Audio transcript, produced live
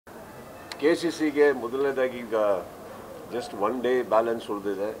KCCಗೆ ಮೊದಲನೇದಾಗಿ ಈಗ just 1 day balance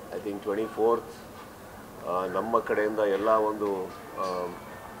ಉಳಿದಿದೆ. ಐ ಥಿಂಕ್ 24th ನಮ್ಮ ಕಡೆಯಿಂದ ಎಲ್ಲ ಒಂದು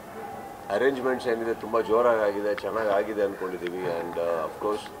ಅರೇಂಜ್ಮೆಂಟ್ಸ್ ಏನಿದೆ ತುಂಬ ಜೋರಾಗಿದೆ, ಚೆನ್ನಾಗಿ ಆಗಿದೆ ಅಂದ್ಕೊಂಡಿದ್ದೀವಿ. And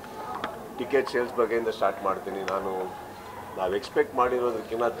of course ticket sales ಬಗ್ಗೆಯಿಂದ start ಮಾಡ್ತೀನಿ. ನಾವು ಎಕ್ಸ್ಪೆಕ್ಟ್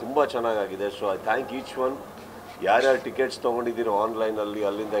ಮಾಡಿರೋದಕ್ಕಿಂತ ತುಂಬ ಚೆನ್ನಾಗಾಗಿದೆ. So I thank each one. ಯಾರ್ಯಾರು ಟಿಕೆಟ್ಸ್ ತೊಗೊಂಡಿದ್ದೀರೋ ಆನ್ಲೈನಲ್ಲಿ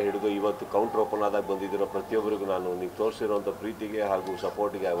ಅಲ್ಲಿಂದ ಹಿಡಿದು ಇವತ್ತು ಕೌಂಟ್ರ್ ಓಪನ್ ಆದಾಗ ಬಂದಿದ್ದೀರೋ ಪ್ರತಿಯೊಬ್ಬರಿಗೂ ನಾನು ನೀವು ತೋರಿಸಿರೋಂಥ ಪ್ರೀತಿಗೆ ಹಾಗೂ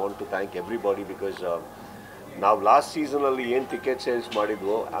ಸಪೋರ್ಟಿಗೆ I want to thank everybody. Because ನಾವು ಲಾಸ್ಟ್ ಸೀಸನಲ್ಲಿ ಏನು ಟಿಕೆಟ್ ಸೇಲ್ಸ್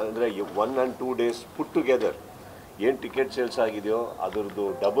ಮಾಡಿದ್ವೋ ಅಂದರೆ 1 and 2 days ಪುಟ್ ಟುಗೆದರ್ ಏನು ಟಿಕೆಟ್ ಸೇಲ್ಸ್ ಆಗಿದೆಯೋ ಅದರದ್ದು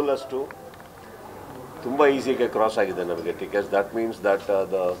ಡಬಲ್ ಅಷ್ಟು ತುಂಬ ಈಸಿಗೆ ಕ್ರಾಸ್ ಆಗಿದೆ ನಮಗೆ tickets. That means that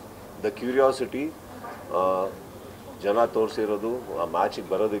the curiosity ಜನ ತೋರಿಸಿರೋದು ಆ ಮ್ಯಾಚಿಗೆ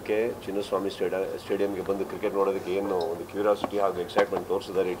ಬರೋದಕ್ಕೆ, ಚಿನ್ನಸ್ವಾಮಿ ಸ್ಟೇಡಿಯಂಗೆ ಬಂದು ಕ್ರಿಕೆಟ್ ನೋಡೋದಕ್ಕೆ ಏನು ಒಂದು ಕ್ಯೂರಿಯಾಸಿಟಿ ಹಾಗೂ ಎಕ್ಸೈಟ್ಮೆಂಟ್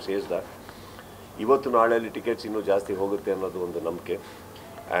ತೋರಿಸಿದ್ದಾರೆ. ಇಟ್ ಸೇಸ್ ದಟ್ ಇವತ್ತು ನಾಳೆಯಲ್ಲಿ ಟಿಕೆಟ್ಸ್ ಇನ್ನೂ ಜಾಸ್ತಿ ಹೋಗುತ್ತೆ ಅನ್ನೋದು ಒಂದು ನಂಬಿಕೆ.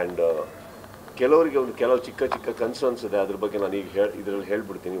 ಆ್ಯಂಡ್ ಕೆಲವರಿಗೆ ಕೆಲವು ಚಿಕ್ಕ ಕನ್ಸರ್ನ್ಸ್ ಇದೆ, ಅದ್ರ ಬಗ್ಗೆ ನಾನು ಈಗ ಇದರಲ್ಲಿ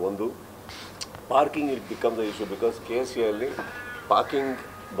ಹೇಳ್ಬಿಡ್ತೀನಿ. ಒಂದು, parking it become the issue. Because KCCಯಲ್ಲಿ parking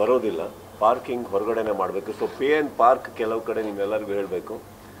ಬರೋದಿಲ್ಲ, ಪಾರ್ಕಿಂಗ್ ಹೊರಗಡೆನೇ ಮಾಡಬೇಕು. ಸೊ ಪೇ ಆ್ಯಂಡ್ ಪಾರ್ಕ್ ಕೆಲವು ಕಡೆ ನಿಮ್ಮೆಲ್ಲರಿಗೂ ಹೇಳಬೇಕು.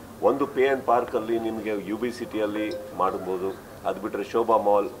 ಒಂದು ಪೇ ಆ್ಯಂಡ್ ಪಾರ್ಕಲ್ಲಿ ನಿಮಗೆ UB ಸಿಟಿಯಲ್ಲಿ ಮಾಡ್ಬೋದು, ಅದು ಬಿಟ್ಟರೆ ಶೋಭಾ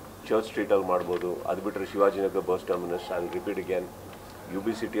ಮಾಲ್ ಚರ್ಚ್ ಸ್ಟ್ರೀಟಲ್ಲಿ ಮಾಡ್ಬೋದು, ಅದು ಬಿಟ್ಟರೆ Shivajinagar bus terminus, I will repeat again,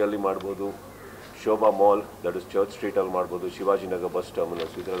 UB ಸಿಟಿಯಲ್ಲಿ ಮಾಡ್ಬೋದು, Shobha mall that is church ಸ್ಟ್ರೀಟಲ್ಲಿ ಮಾಡ್ಬೋದು, ಶಿವಾಜಿನಗರ ಬಸ್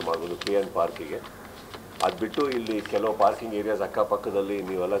ಟರ್ಮಿನಸ್ ಇದರಲ್ಲಿ ಮಾಡ್ಬೋದು ಪೇ ಆ್ಯಂಡ್ ಪಾರ್ಕಿಗೆ. ಅದು ಬಿಟ್ಟು ಇಲ್ಲಿ ಕೆಲವು ಪಾರ್ಕಿಂಗ್ ಏರಿಯಾಸ್ ಅಕ್ಕಪಕ್ಕದಲ್ಲಿ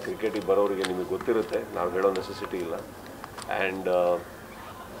ನೀವೆಲ್ಲ ಕ್ರಿಕೆಟಿಗೆ ಬರೋರಿಗೆ ನಿಮಗೆ ಗೊತ್ತಿರುತ್ತೆ, ನಾವು ಹೇಳೋ ನೆಸೆಸಿಟಿ ಇಲ್ಲ. ಆ್ಯಂಡ್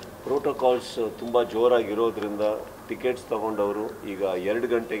ಪ್ರೋಟೋಕಾಲ್ಸ್ ತುಂಬ ಜೋರಾಗಿರೋದ್ರಿಂದ ಟಿಕೆಟ್ಸ್ ತೊಗೊಂಡವರು ಈಗ 2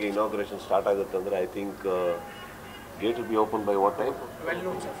 ಗಂಟೆಗೆ ಇನಾಗ್ರೇಷನ್ ಸ್ಟಾರ್ಟ್ ಆಗುತ್ತೆ ಅಂದರೆ I think gate will be open by what time?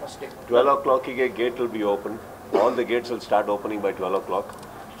 12 o'clock gate will be open. All the Gates will start opening by 12 o'clock.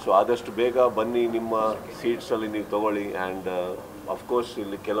 So ಆದಷ್ಟು ಬೇಗ ಬನ್ನಿ, ನಿಮ್ಮ ಸೀಟ್ಸಲ್ಲಿ ನೀವು ತೊಗೊಳ್ಳಿ. ಆ್ಯಂಡ್ ಅಫ್ಕೋರ್ಸ್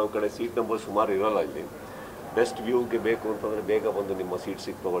ಇಲ್ಲಿ ಕೆಲವು ಕಡೆ ಸೀಟ್ ನಂಬರ್ ಸುಮಾರು ಇರೋಲ್ಲ. ಇಲ್ಲಿ ಬೆಸ್ಟ್ ವ್ಯೂಗೆ ಬೇಕು ಅಂತಂದರೆ ಬೇಗ ಬಂದು ನಿಮ್ಮ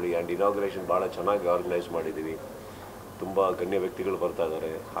ಸೀಟ್ಸಿಗೆ ತೊಗೊಳ್ಳಿ. ಆ್ಯಂಡ್ ಇನಾಗ್ರೇಷನ್ ಭಾಳ ಚೆನ್ನಾಗಿ ಆರ್ಗನೈಸ್ ಮಾಡಿದ್ದೀವಿ, ತುಂಬ ಗಣ್ಯ ವ್ಯಕ್ತಿಗಳು ಬರ್ತಾ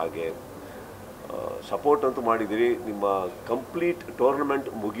ಇದ್ದಾರೆ. ಹಾಗೆ ಸಪೋರ್ಟ್ ಅಂತೂ ಮಾಡಿದ್ದೀರಿ. ನಿಮ್ಮ ಕಂಪ್ಲೀಟ್ ಟೂರ್ನಮೆಂಟ್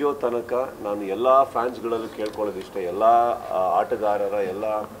ಮುಗಿಯೋ ತನಕ ನಾನು ಎಲ್ಲ ಫ್ಯಾನ್ಸ್ಗಳಲ್ಲೂ ಕೇಳ್ಕೊಳ್ಳೋದಿಷ್ಟೇ, ಎಲ್ಲ ಆಟಗಾರರ ಎಲ್ಲ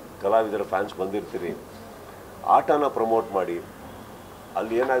ಕಲಾವಿದರ ಫ್ಯಾನ್ಸ್ ಬಂದಿರ್ತೀರಿ, ಆಟನ ಪ್ರಮೋಟ್ ಮಾಡಿ.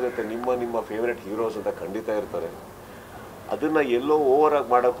 ಅಲ್ಲಿ ಏನಾಗುತ್ತೆ, ನಿಮ್ಮ ಫೇವ್ರೆಟ್ ಹೀರೋಸ್ ಅಂತ ಖಂಡಿತ ಇರ್ತಾರೆ. ಅದನ್ನು ಎಲ್ಲೋ ಓವರಾಗಿ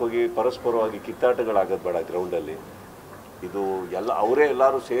ಮಾಡೋಕ್ಕೆ ಹೋಗಿ ಪರಸ್ಪರವಾಗಿ ಕಿತ್ತಾಟಗಳಾಗೋದು ಬೇಡ ಗ್ರೌಂಡಲ್ಲಿ. ಇದು ಅವರೇ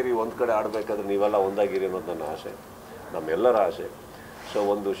ಎಲ್ಲರೂ ಸೇರಿ ಒಂದು ಕಡೆ ಆಡಬೇಕಾದ್ರೆ ನೀವೆಲ್ಲ ಒಂದಾಗಿರಿ ಅನ್ನೋದು ನನ್ನ ಆಸೆ, ನಮ್ಮೆಲ್ಲರ ಆಸೆ. ಸೊ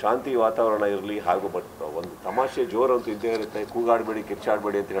ಒಂದು ಶಾಂತಿ ವಾತಾವರಣ ಇರಲಿ. ಹಾಗೂ ಬಟ್ ಒಂದು ತಮಾಷೆ ಜೋರಂತೂ ಇದ್ದೇ ಇರುತ್ತೆ. ಕೂಗಾಡಬೇಡಿ,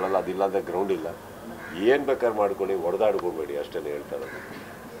 ಕಿಚ್ಚಾಡಬೇಡಿ ಅಂತ ಹೇಳಲ್ಲ, ಅದಿಲ್ಲಾಂದರೆ ಗ್ರೌಂಡ್ ಇಲ್ಲ. ಏನು ಬೇಕಾದ್ರೆ ಮಾಡ್ಕೊಳ್ಳಿ, ಹೊಡೆದಾಡ್ಕೋಬೇಡಿ, ಅಷ್ಟೇ ಹೇಳ್ತಾ ಇರೋದು.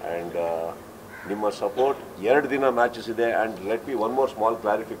 ಆ್ಯಂಡ್ ನಿಮ್ಮ ಸಪೋರ್ಟ್. 2 ದಿನ ಮ್ಯಾಚಸ್ ಇದೆ. And let me one more small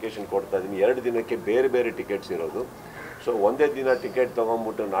clarification ಕೊಡ್ತಾ ಇದ್ದೀನಿ. 2 ದಿನಕ್ಕೆ ಬೇರೆ ಟಿಕೆಟ್ಸ್ ಇರೋದು. ಸೊ ಒಂದೇ ದಿನ ಟಿಕೆಟ್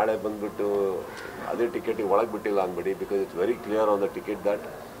ತೊಗೊಂಡ್ಬಿಟ್ಟು ನಾಳೆ ಬಂದುಬಿಟ್ಟು ಅದೇ ಟಿಕೆಟಿಗೆ ಒಳಗೆ ಬಿಟ್ಟಿಲ್ಲ ಅಂದ್ಬಿಡಿ. Because it's very clear on the ticket that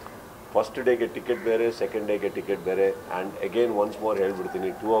first ಡೇಗೆ ಟಿಕೆಟ್ ಬೇರೆ, ಸೆಕೆಂಡ್ ಡೇಗೆ ಟಿಕೆಟ್ ಬೇರೆ. ಆ್ಯಂಡ್ ಅಗೇನ್ ಒನ್ಸ್ ಮೋರ್ ಹೇಳ್ಬಿಡ್ತೀನಿ,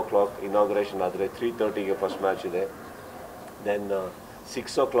 2 o'clock ಇನಾಗ್ರೇಷನ್ ಆದರೆ 3:30 ಫಸ್ಟ್ ಮ್ಯಾಚ್ ಇದೆ. ದೆನ್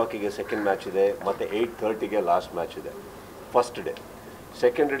 6 o'clock ಸೆಕೆಂಡ್ ಮ್ಯಾಚ್ ಇದೆ, ಮತ್ತು 8:30 ಲಾಸ್ಟ್ ಮ್ಯಾಚ್ ಇದೆ first day.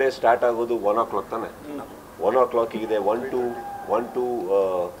 Second day start ಆಗೋದು 1 o'clock ತಾನೆ. 1 o'clock ಇದೆ. 1 to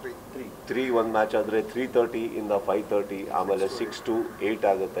 3 ಒಂದು ಮ್ಯಾಚ್ ಆದರೆ 3:30 ಇಂದ 5:30, ಆಮೇಲೆ 6 to 8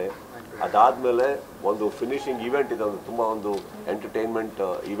 ಆಗುತ್ತೆ. ಅದಾದಮೇಲೆ ಒಂದು ಫಿನಿಷಿಂಗ್ ಈವೆಂಟ್ ಇದೆ, ತುಂಬ ಒಂದು ಎಂಟರ್ಟೈನ್ಮೆಂಟ್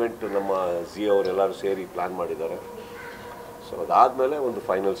ಈವೆಂಟ್ ನಮ್ಮ ಜಿ ಅವರೆಲ್ಲರೂ ಸೇರಿ ಪ್ಲ್ಯಾನ್ ಮಾಡಿದ್ದಾರೆ. ಸೊ ಅದಾದಮೇಲೆ ಒಂದು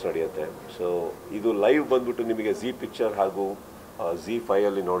ಫೈನಲ್ಸ್ ನಡೆಯುತ್ತೆ. ಸೊ ಇದು ಲೈವ್ ಬಂದ್ಬಿಟ್ಟು ನಿಮಗೆ ಜಿ ಪಿಕ್ಚರ್ ಹಾಗೂ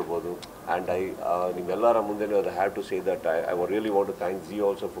Z5 ನೋಡ್ಬೋದು. ಆ್ಯಂಡ್ ನಿಮ್ಮೆಲ್ಲರ ಮುಂದೆ I have to say that I really want to thank G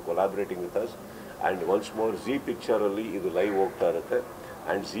also for collaborating with us. And once more G ಪಿಕ್ಚರಲ್ಲಿ ಇದು ಲೈವ್ ಹೋಗ್ತಾ ಇರುತ್ತೆ.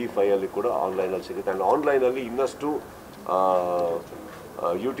 ಆ್ಯಂಡ್ Z5 ಕೂಡ ಆನ್ಲೈನಲ್ಲಿ ಸಿಗುತ್ತೆ. ಆ್ಯಂಡ್ ಆನ್ಲೈನಲ್ಲಿ ಇನ್ನಷ್ಟು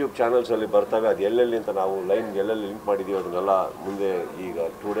ಯೂಟ್ಯೂಬ್ ಚಾನಲ್ಸಲ್ಲಿ ಬರ್ತವೆ. ಅದು ಎಲ್ಲೆಲ್ಲಿ ಅಂತ ನಾವು ಎಲ್ಲೆಲ್ಲಿ ಲಿಂಕ್ ಮಾಡಿದ್ದೀವಿ ಅದನ್ನೆಲ್ಲ ಮುಂದೆ ಈಗ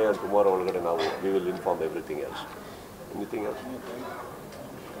ಟುಡೇ ಆ್ಯಂಡ್ ಟುಮಾರೋ ಒಳಗಡೆ ನಾವು we will inform everything else. Anything else?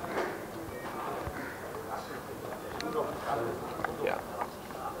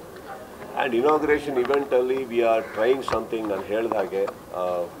 And inauguration ಇವೆಂಟಲ್ಲಿ we are trying something. ನಾನು ಹೇಳಿದ ಹಾಗೆ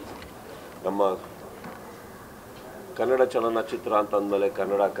ನಮ್ಮ ಕನ್ನಡ ಚಲನಚಿತ್ರ ಅಂತ ಅಂದಮೇಲೆ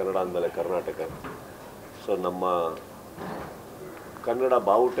ಕನ್ನಡ ಅಂದಮೇಲೆ ಕರ್ನಾಟಕ. ಸೊ ನಮ್ಮ ಕನ್ನಡ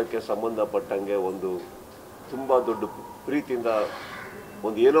ಬಾವುಟಕ್ಕೆ ಸಂಬಂಧಪಟ್ಟಂಗೆ ಒಂದು ತುಂಬ ದೊಡ್ಡ ಪ್ರೀತಿಯಿಂದ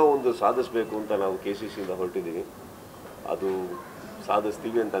ಏನೋ ಒಂದು ಸಾಧಿಸಬೇಕು ಅಂತ ನಾವು KCCಯಿಂದ ಹೊರಟಿದ್ದೀವಿ. ಅದು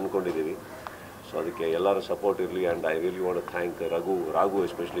ಸಾಧಿಸ್ತೀವಿ ಅಂತ ಅಂದ್ಕೊಂಡಿದ್ದೀವಿ. ಸೊ ಅದಕ್ಕೆ ಎಲ್ಲರ ಸಪೋರ್ಟ್ ಇರಲಿ. And I really want to thank Raghu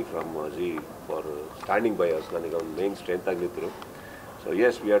especially from G for standing by us. ನನಗೆ ಒಂದು ಮೇನ್ ಸ್ಟ್ರೆಂತ್ ಆಗಿದ್ರು. So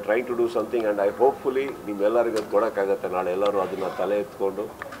S, we are trying to do something. And I hopefully ನಿಮ್ಮೆಲ್ಲರಿಗೂ ಅದು ಕೊಡೋಕ್ಕಾಗತ್ತೆ. ನಾಳೆ ಎಲ್ಲರೂ ಅದನ್ನು ತಲೆ ಎತ್ಕೊಂಡು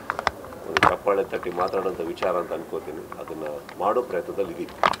ಒಂದು ಚಪ್ಪಾಳೆ ತಟ್ಟಿ ಮಾತಾಡೋಂಥ ವಿಚಾರ ಅಂತ ಅನ್ಕೋತೀನಿ. ಅದನ್ನು ಮಾಡೋ ಪ್ರಯತ್ನದಲ್ಲಿ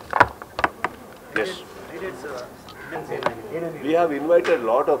ಇದ್ದೀವಿ. Yes. We have invited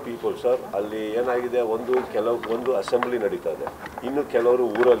lot of people, sir. ಅಲ್ಲಿ ಏನಾಗಿದೆ ಒಂದು ಅಸೆಂಬ್ಲಿ ನಡೀತಾ ಇದೆ, ಇನ್ನು ಕೆಲವರು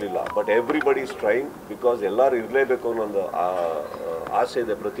ಊರಲ್ಲಿಲ್ಲ. But everybody is trying because ಎಲ್ಲರೂ ಇರಲೇಬೇಕು ಅನ್ನೋ ಒಂದು ಆಸೆ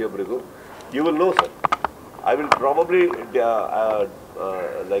ಇದೆ ಪ್ರತಿಯೊಬ್ಬರಿಗೂ. You will no sir, I will probably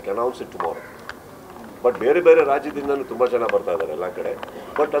like announce it tomorrow. But ಬೇರೆ ಬೇರೆ ರಾಜ್ಯದಿಂದಲೂ ತುಂಬ ಜನ ಬರ್ತಾ ಇದ್ದಾರೆ ಎಲ್ಲ ಕಡೆ.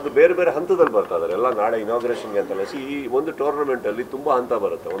 ಬಟ್ ಅದು ಬೇರೆ ಬೇರೆ ಹಂತದಲ್ಲಿ ಬರ್ತಾ ಇದ್ದಾರೆ ಎಲ್ಲ. ನಾಳೆ ಇನಾಗ್ರೇಷನ್ಗೆ ಅಂತಲ್ಲ. ಈ ಒಂದು ಟೂರ್ನಮೆಂಟಲ್ಲಿ ತುಂಬ ಹಂತ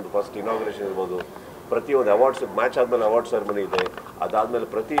ಬರುತ್ತೆ. ಒಂದು ಫಸ್ಟ್ ಇನಾಗ್ರೇಷನ್ ಇರ್ಬೋದು, ಪ್ರತಿಯೊಂದು ಅವಾರ್ಡ್ಸ್, ಮ್ಯಾಚ್ ಆದಮೇಲೆ ಅವಾರ್ಡ್ ಸೆರೆಮನಿ ಇದೆ, ಅದಾದಮೇಲೆ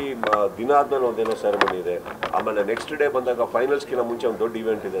ಪ್ರತಿ ದಿನ ಆದಮೇಲೆ ಒಂದೇನೋ ಸೆರೆಮನಿ ಇದೆ. ಆಮೇಲೆ ನೆಕ್ಸ್ಟ್ ಡೇ ಬಂದಾಗ ಫೈನಲ್ಸ್ಗಿಂತ ಮುಂಚೆ ಒಂದು ದೊಡ್ಡ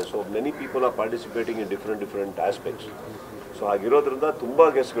ಇವೆಂಟ್ ಇದೆ. So many people are participating in different aspects. So ಹಾಗಿರೋದ್ರಿಂದ ತುಂಬ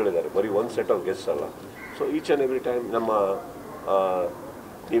ಗೆಸ್ಟ್ಗಳಿದ್ದಾರೆ, ಬರೀ ಒಂದು ಸೆಟ್ ಆಫ್ ಗೆಸ್ಟ್ಸ್ ಅಲ್ಲ. So each and every time ನಮ್ಮ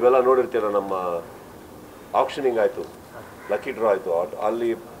ನೀವೆಲ್ಲ ನೋಡಿರ್ತೀರ, ನಮ್ಮ ಆಕ್ಷನಿಂಗ್ ಆಯಿತು, ಲಕ್ಕಿ ಡ್ರಾ ಆಯಿತು, ಅಲ್ಲಿ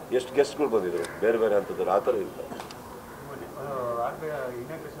ಎಷ್ಟು ಗೆಸ್ಟ್ಗಳು ಬಂದಿದ್ರು ಬೇರೆ ಬೇರೆ ಹಂತದಲ್ಲಿ. ಆ ಥರ ಇರ್ತಾರೆ.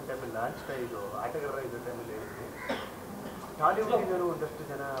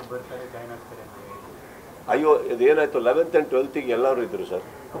 ಅಯ್ಯೋ, ಇದೇನಾಯಿತು 11th and 12th ಎಲ್ಲರೂ ಇದ್ದರು ಸರ್.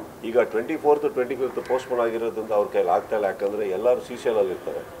 ಈಗ 24th 25th ಪೋಸ್ಟ್ಪೋನ್ ಆಗಿರೋದ್ರಿಂದ ಅವ್ರ ಕೈಲಿ ಆಗ್ತಾಯಿಲ್ಲ. ಯಾಕಂದರೆ ಎಲ್ಲರೂ CCL ಅಲ್ಲಿ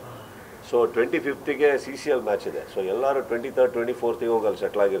ಇರ್ತಾರೆ. ಸೊ 25th CCL ಮ್ಯಾಚ್ ಇದೆ. ಸೊ ಎಲ್ಲರೂ 23rd 24th ಹೋಗಿ ಅಲ್ಲಿ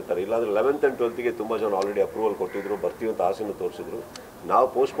ಸೆಟ್ಲ್ ಆಗಿರ್ತಾರೆ. ಇಲ್ಲಾಂದರೆ 11th and 12th ತುಂಬ ಜನ ಆಲ್ರೆಡಿ ಅಪ್ರೂವಲ್ ಕೊಟ್ಟಿದ್ರು, ಬರ್ತೀವಿ ಅಂತ ಆಸೆನೂ ತೋರಿಸಿದ್ರು. ನಾವು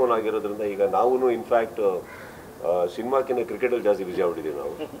ಪೋಸ್ಟ್ಪೋನ್ ಆಗಿರೋದ್ರಿಂದ ಈಗ ನಾವು ಇನ್ಫ್ಯಾಕ್ಟ್ ಸಿನಿಮಾಕ್ಕಿಂತ ಕ್ರಿಕೆಟಲ್ಲಿ ಜಾಸ್ತಿ ಬಿಜಿ ಆಗ್ಬಿಟ್ಟಿದ್ದೀವಿ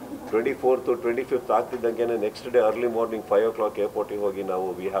ನಾವು. 24th 25th ಆಗ್ತಿದ್ದಂಗೆ next day early morning 5 o'clock ಏರ್ಪೋರ್ಟಿಗೆ ಹೋಗಿ ನಾವು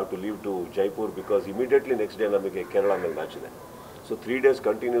we have to leave to Jaipur because immediately next day ನಮಗೆ ಕೇರಳ ಮೇಲೆ ಮ್ಯಾಚ್ ಇದೆ. So 3 days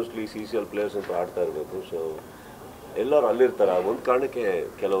continuously CCL players ಅಂತ ಆಡ್ತಾ ಇರಬೇಕು. ಸೊ ಎಲ್ಲರೂ ಅಲ್ಲಿರ್ತಾರೆ. ಒಂದು ಕಾರಣಕ್ಕೆ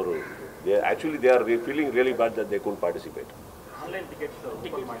ಕೆಲವರು actually they are feeling really bad that they could participate.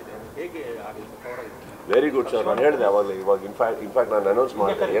 Very good sir. ನಾನು ಹೇಳಿದೆ ಅವಾಗ, ಇವಾಗ ಇನ್ಫ್ಯಾಕ್ಟ್ ನಾನು ಅನೌನ್ಸ್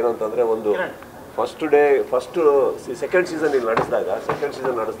ಮಾಡಿದೆ ಏನಂತಂದರೆ, ಒಂದು ಸೆಕೆಂಡ್ ಸೀಸನ್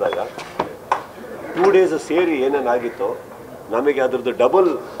ನಡೆಸಿದಾಗ 2 days ಸೇರಿ ಏನೇನಾಗಿತ್ತೋ ನಮಗೆ ಅದ್ರದ್ದು ಡಬಲ್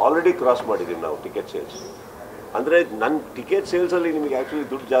ಆಲ್ರೆಡಿ ಕ್ರಾಸ್ ಮಾಡಿದ್ದೀವಿ ನಾವು ಟಿಕೆಟ್ ಸೇಲ್ಸ್. ಅಂದರೆ ನನ್ನ ಟಿಕೆಟ್ ಸೇಲ್ಸಲ್ಲಿ ನಿಮಗೆ ಆ್ಯಕ್ಚುಲಿ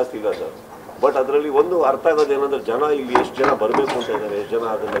ದುಡ್ಡು ಜಾಸ್ತಿ ಇಲ್ಲ ಸರ್. ಬಟ್ ಅದರಲ್ಲಿ ಒಂದು ಅರ್ಥ ಆಗೋದು ಏನಂದ್ರೆ, ಜನ ಇಲ್ಲಿ ಎಷ್ಟು ಜನ ಬರಬೇಕು ಅಂತ ಇದ್ದಾರೆ, ಎಷ್ಟು ಜನ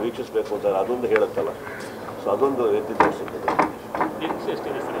ಅದನ್ನು ವೀಕ್ಷಿಸಬೇಕು ಅಂತಾರೆ, ಅದೊಂದು ಹೇಳುತ್ತಲ್ಲ. ಸೊ ಅದೊಂದು ಎತ್ತಿದ್ದು ಅನಿಸುತ್ತೆ.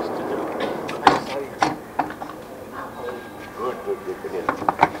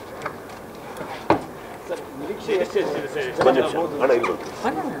 ಅಣ್ಣ ಇಲ್ಲಿ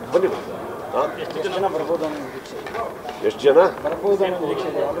ಬನ್ನಿ. ಎಷ್ಟು ಜನ?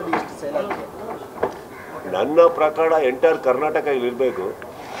 ನನ್ನ ಪ್ರಕಾರ ಎಂಟೈರ್ ಕರ್ನಾಟಕ ಇಲ್ಲಿ ಇರಬೇಕು.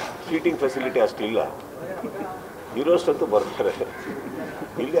 ಸೀಟಿಂಗ್ ಫೆಸಿಲಿಟಿ ಅಷ್ಟಿಲ್ಲ, ಇರೋಷ್ಟಂತೂ ಬರ್ತಾರೆ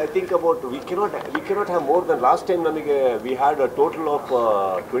ಇಲ್ಲಿ. I think about we cannot have more than last time. ನಮಗೆ we had a total of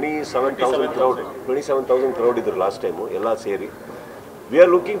 27,000 crowd ಇದ್ರು ಲಾಸ್ಟ್ ಟೈಮು ಎಲ್ಲ ಸೇರಿ. ವಿ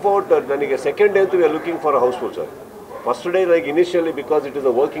ಆರ್ ಲುಕಿಂಗ್ ಫಾರ್, ನನಗೆ ಸೆಕೆಂಡ್ ಡೇ ಅಂತೂ we are looking for a house full sir. First day like initially because it is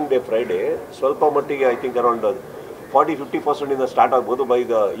a working day Friday, ಸ್ವಲ್ಪ ಮಟ್ಟಿಗೆ I think around 40-50% start ಆಗ್ಬೋದು. By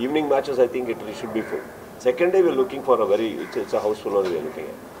the evening matches I think it should be full. Second day we are looking for a very it's a house full R we are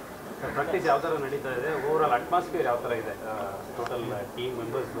looking. Practice ಯಾವ ಥರ ನಡೀತಾ ಇದೆ, overall atmosphere ಯಾವ ಥರ ಇದೆ, total team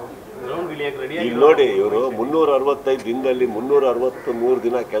members ready? ಈಗ ನೋಡಿ, ಇವರು 365 ದಿನದಲ್ಲಿ 363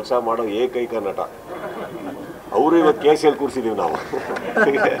 ದಿನ ಕೆಲಸ ಮಾಡೋ ಏಕೈಕ ನಟ ಅವರು. ಇವತ್ತು KCL ಕೂರಿಸಿದ್ದೀವಿ ನಾವು.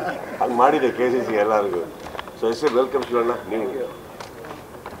 ಹಂಗೆ ಮಾಡಿದೆ KCC ಎಲ್ಲರಿಗೂ. So S welcome Shivanna. ನೀವು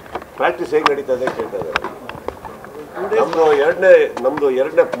ಪ್ರಾಕ್ಟೀಸ್ ಹೇಗೆ ನಡೀತಾ ಇದೆ ಕೇಳ್ತಾ ಇದ್ದಾರೆ. ನಮ್ಮದು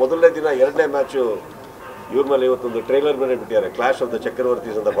ಮೊದಲನೇ ದಿನ ಎರಡನೇ ಮ್ಯಾಚು ಇವ್ರ ಮೇಲೆ ಇವತ್ತೊಂದು ಟ್ರೈಲರ್ ಮೇಲೆ ಬಿಟ್ಟಿದ್ದಾರೆ, ಕ್ಲಾಶ್ ಆಫ್ ದ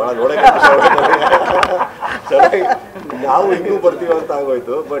ಚಕ್ರವರ್ತೀಸ್ ಅಂತ. ಭಾಳ ನೋಡೋಕೆ ಚೆನ್ನಾಗಿ ನಾವು ಇನ್ನೂ ಬರ್ತೀವಿ ಅಂತ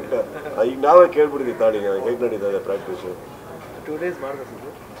ಆಗೋಯ್ತು. ಬಟ್ ಈಗ ನಾವೇ ಕೇಳ್ಬಿಡ್ತೀವಿ ತಾಳಿ ಹೇಗೆ ನಡೀತಾ ಇದೆ ಪ್ರಾಕ್ಟೀಸು. 2 days ಮಾಡಬೇಕು,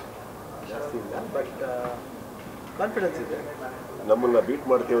 ಜಾಸ್ತಿ ಇಲ್ಲ, ಬಟ್ ಕಾನ್ಫಿಡೆನ್ಸ್ ಇದೆ. ನಮ್ಮನ್ನು ಬೀಟ್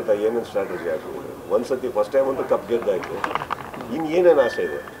ಮಾಡ್ತೀವಿ ಅಂತ ಏನೇನು ಸ್ಟ್ರಾಟಜಿ ಆಗ್ಬೋದು. ಒಂದ್ಸತಿ ಫಸ್ಟ್ ಟೈಮ್ ಅಂತೂ ಕಪ್ ಗೆದ್ದಾಯಿತು. ಇನ್ನು ಏನೇನು ಆಸೆ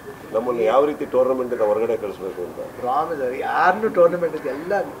ಇದೆ ನಮ್ಮನ್ನು ಯಾವ ರೀತಿ ಟೂರ್ನಮೆಂಟಿಂದ ಹೊರಗಡೆ ಕಳಿಸ್ಬೇಕು ಅಂತ? ಪ್ರಾಮಿಸ್ ಯಾರನ್ನೂ ಟೂರ್ನಮೆಂಟ್ ಇದೆ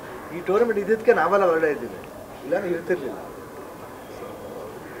ಎಲ್ಲ. ಈ ಟೂರ್ನಮೆಂಟ್ ಇದಕ್ಕೆ ನಾವೆಲ್ಲ ಹೊರಗಡೆ ಇದ್ದೀವಿ, ಇಲ್ಲಾಂದ್ರೆ ಇರ್ತಿರ್ಲಿಲ್ಲ.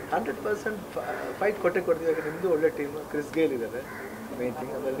 100% ಫೈಟ್ ಕೊಡ್ತೀವಿ. ಯಾಕೆ ನಿಮ್ಮದು ಒಳ್ಳೆ ಟೀಮ್, ಕ್ರಿಸ್ ಗೇಲ್ ಇದ್ದಾರೆ ಮೇನ್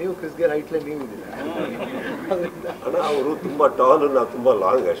ಥಿಂಗ್. ಆಮೇಲೆ ನೀವು ಕ್ರಿಸ್ ಗೇಲ್ ಹೈಟ್ಲೆ ನೀವು ಇದ್ದೀರ. ಅಣ್ಣ ಅವರು ತುಂಬ ಟಾಲ್, ನಾವು ತುಂಬ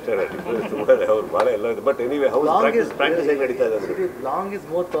ಲಾಂಗ್ ಅಷ್ಟೇ. ತುಂಬ ಅವ್ರು ಭಾಳ ಎಲ್ಲ ಇದೆ. ಬಟ್ ಎನಿವೆ ಪ್ರಾಕ್ಟೀಸ್ ಹೇಗೆ ನಡೀತಾ ಇದೆ? Long is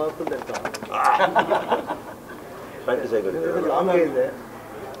more powerful then tall. Practice ಹೇಗೆ ನಡೀತಾ ಇದೆ? ಲಾಂಗ್ ಇದೆ,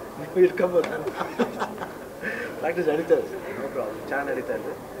 ನೀವು ಇಟ್ಕೊಬೋದು. ಪ್ರಾಕ್ಟೀಸ್ ನಡೀತಾ ಇದೆ, ನೋ ಪ್ರಾಬ್ಲಮ್, ಚೆನ್ನಾಗಿ ನಡೀತಾ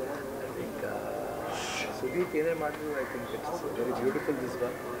ಇದೆ. ಈಗ ಸುದೀಪ್ ಏನೇ ಮಾಡಿದ್ರು I think it's very beautiful this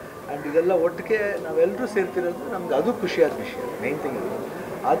one. And ಇದೆಲ್ಲ ಒಟ್ಟಿಗೆ ನಾವೆಲ್ಲರೂ ಸೇರ್ತಿರೋದು ನಮ್ಗೆ ಅದು ಖುಷಿಯಾದ ವಿಷಯ. ಮೈನ್ ಥಿಂಗ್ ಅದು.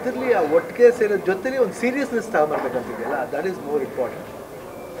 ಅದರಲ್ಲಿ ಆ ಒಟ್ಟಿಗೆ ಸೇರೋದ್ರ ಜೊತೆಲಿ ಒಂದು seriousness ತಗೊಂಬರ್ಬೇಕಂತಿದೆಯಲ್ಲ, that is more important.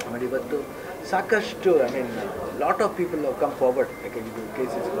 ಆಮೇಲೆ ಇವತ್ತು ಸಾಕಷ್ಟು I mean lot of people come forward. ಯಾಕೆ ಇದು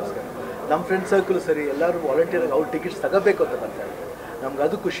KCCಗೋಸ್ಕರ ನಮ್ಮ ಫ್ರೆಂಡ್ ಸರ್ಕಲ್ ಸರಿ ಎಲ್ಲರೂ ವಾಲಂಟಿಯರಾಗಿ ಅವ್ರ ಟಿಕೆಟ್ಸ್ ತಗೋಬೇಕು ಅಂತ ಬರ್ತಾರೆ. ನಮ್ಗೆ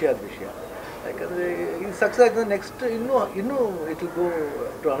ಅದು ಖುಷಿಯಾದ ವಿಷಯ. ಯಾಕಂದರೆ ಇದು ಸಕ್ಸಸ್ ಆಗ್ತದೆ ನೆಕ್ಸ್ಟ್ ಇನ್ನೂ it will go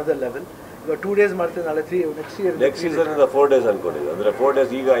to another level. ಇವಾಗ 2 days ಮಾಡ್ತೇವೆ, ನಾಳೆ 3 ನೆಕ್ಸ್ಟ್ ಸೀಸನಿಂದ 4 days ಅಂದ್ಕೊಂಡಿದ್ದೆ. ಅಂದರೆ 4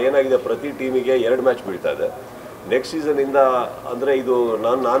 days ಈಗ ಏನಾಗಿದೆ, ಪ್ರತಿ ಟೀಮಿಗೆ 2 ಮ್ಯಾಚ್ ಬೀಳ್ತಾ ಇದೆ. ನೆಕ್ಸ್ಟ್ ಸೀಸನಿಂದ ಅಂದರೆ ಇದು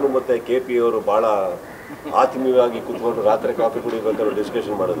ನಾನು ಮತ್ತು KP ಅವರು ಭಾಳ ಆತ್ಮೀಯವಾಗಿ ಕೂತ್ಕೊಂಡು ರಾತ್ರಿ ಕಾಫಿ ಕುಡಿಬೇಕಾದ್ರೆ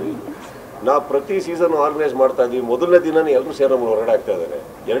ಡಿಸ್ಕಷನ್ ಮಾಡಿದ್ವಿ. ನಾವು ಪ್ರತಿ ಸೀಸನ್ ಆರ್ಗನೈಸ್ ಮಾಡ್ತಾ ಇದ್ವಿ. ಮೊದಲನೇ ದಿನನೇ ಎಲ್ಲರೂ ಸೇರಿ ನಮ್ಮನ್ನು ಹೊರಗಡೆ ಆಗ್ತಾ ಇದ್ದಾರೆ,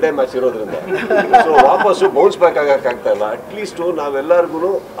 2 ಮ್ಯಾಚ್ ಇರೋದ್ರಿಂದ. ಸೊ ವಾಪಸ್ಸು ಬೌನ್ಸ್ ಬ್ಯಾಕ್ ಆಗೋಕ್ಕಾಗ್ತಾ ಇಲ್ಲ. ಅಟ್ಲೀಸ್ಟು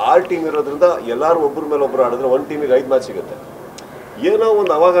ನಾವೆಲ್ಲರಿಗೂ 6 ಟೀಮ್ ಇರೋದ್ರಿಂದ ಎಲ್ಲರೂ ಒಬ್ಬರ ಮೇಲೆ ಒಬ್ಬರು ಆಡಿದ್ರೆ ಒಂದು ಟೀಮಿಗೆ 5 ಮ್ಯಾಚ್ ಸಿಗುತ್ತೆ. ಏನೋ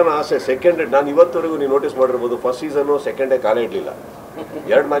ಒಂದು ಅವಾಗ ಆಸೆ. ಸೆಕೆಂಡ್ ಡೇ ನಾನು ಇವತ್ತವರೆಗೂ ನೀವು ನೋಟಿಸ್ ಮಾಡಿರ್ಬೋದು, ಫಸ್ಟ್ ಸೀಸನ್ನು ಸೆಕೆಂಡ್ ಡೇ ಕಾಲೇ ಇಡಲಿಲ್ಲ.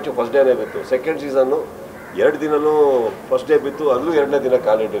 2 ಮ್ಯಾಚು ಫಸ್ಟ್ ಡೇನೇ ಬಿತ್ತು. ಸೆಕೆಂಡ್ ಸೀಸನ್ನು 2 ದಿನನೂ ಫಸ್ಟ್ ಡೇ ಬಿತ್ತು, ಅಲ್ಲೂ 2ನೇ ದಿನ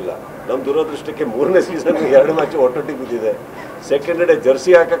ಕಾಲಿಟ್ಟಿಲ್ಲ. ನಮ್ಮ ದುರದೃಷ್ಟಕ್ಕೆ 3ನೇ ಸೀಸನ್ 2 ಮ್ಯಾಚು ಒಟ್ಟೊಟ್ಟಿಗೆ ಬಿದ್ದಿದೆ. ಸೆಕೆಂಡ್ ಡೇ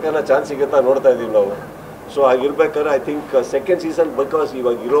ಜರ್ಸಿ ಹಾಕೋಕ್ಕನ್ನ ಚಾನ್ಸ್ ಸಿಗುತ್ತಾ ನೋಡ್ತಾ ಇದ್ದೀವಿ ನಾವು. So ಆಗಿರ್ಬೇಕಾದ್ರೆ I think second season because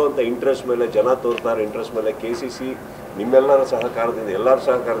ಇವಾಗ ಇರೋವಂಥ ಇಂಟ್ರೆಸ್ಟ್ ಮೇಲೆ ಜನ ತೋರ್ತಾರೆ, ಇಂಟ್ರೆಸ್ಟ್ ಮೇಲೆ KCC ನಿಮ್ಮೆಲ್ಲರ ಸಹಕಾರದಿಂದ, ಎಲ್ಲರ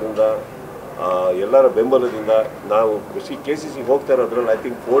ಸಹಕಾರದಿಂದ, ಎಲ್ಲರ ಬೆಂಬಲದಿಂದ ನಾವು KCC ಹೋಗ್ತಾ ಇರೋದ್ರಲ್ಲಿ ಐ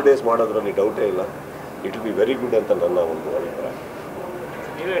ಥಿಂಕ್ 4 days ಮಾಡೋದ್ರಲ್ಲಿ ಡೌಟೇ ಇಲ್ಲ. It will be very good ಅಂತ ನನ್ನ ಒಂದು ಅಭಿಪ್ರಾಯ.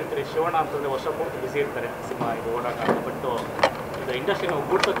 ನೀವೇ ಹೇಳ್ತೀರಿ ಶಿವಣ್ಣ ಅಂತಂದರೆ ವರ್ಷ ಪೂರ್ತಿ ಬಿಸಿ ಇರ್ತಾರೆ ಸಿನಿಮಾ ಇದು ಓಡಾಟ, ಬಟ್ ಇದು ಇಂಡಸ್ಟ್ರಿನ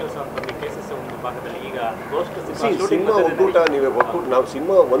ಒಗ್ಗೂಡಿಸೋ ಕೆಲಸ ಅಂತಂದರೆ KCC ಒಂದು ಭಾಗದಲ್ಲಿ ಈಗ ಸಿನಿಮಾ ಒಕ್ಕೂಟ ನಾವು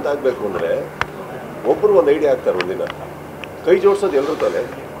ಸಿನಿಮಾ ಒಂದಾಗಬೇಕು ಅಂದರೆ ಒಬ್ಬರು ಒಂದು ಐಡಿಯಾ ಆಗ್ತಾರೆ. ಒಂದಿನ ಕೈ ಜೋಡಿಸೋದು ಎಲ್ಲರೂ ತಾನೆ.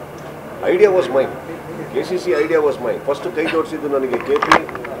 Idea was main, KCC idea was main. First ಕೈ ಜೋಡಿಸಿದ್ದು ನನಗೆ KP,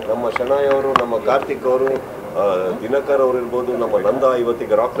 ನಮ್ಮ ಶನಾಯ್ ಅವರು, ನಮ್ಮ ಕಾರ್ತಿಕ್ ಅವರು, ದಿನಕರ್ ಅವರು ಇರ್ಬೋದು, ನಮ್ಮ ನಂದ,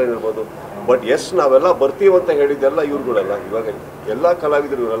 ಇವತ್ತಿಗೆ ರಾಕ್ಲೈನ್ ಇರ್ಬೋದು. ಬಟ್ ಎಸ್ ನಾವೆಲ್ಲ ಬರ್ತೀವಿ ಅಂತ ಹೇಳಿದ್ದೆಲ್ಲ ಇವ್ರುಗಳೆಲ್ಲ ಇವಾಗ ಎಲ್ಲ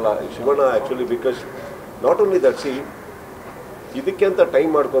ಕಲಾವಿದರು ಇವರೆಲ್ಲ. Shivanna actually because not only that, C ಇದಕ್ಕೆ ಅಂತ ಟೈಮ್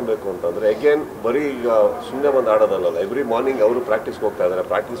ಮಾಡ್ಕೊಬೇಕು ಅಂತಂದರೆ ಅಗೇನ್ ಬರೀ ಈಗ ಸುಮ್ಮನೆ ಒಂದು ಆಡೋದಲ್ಲ. ಎವ್ರಿ ಮಾರ್ನಿಂಗ್ ಅವರು ಪ್ರಾಕ್ಟೀಸ್ಗೆ ಹೋಗ್ತಾ ಇದ್ದಾರೆ,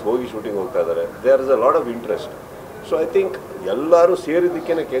 ಪ್ರಾಕ್ಟೀಸ್ ಹೋಗಿ ಶೂಟಿಂಗ್ ಹೋಗ್ತಾ ಇದ್ದಾರೆ. There is a lot of interest. So I think ಎಲ್ಲರೂ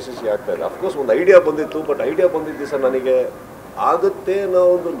ಸೇರಿದ್ದಕ್ಕೇ KCC ಆಗ್ತಾ ಇದೆ. ಅಫ್ಕೋರ್ಸ್ ಒಂದು ಐಡಿಯಾ ಬಂದಿತ್ತು, ಬಟ್ ಐಡಿಯಾ ಬಂದಿದ್ದ ದಿವಸ ನನಗೆ ಆಗುತ್ತೆ ಅನ್ನೋ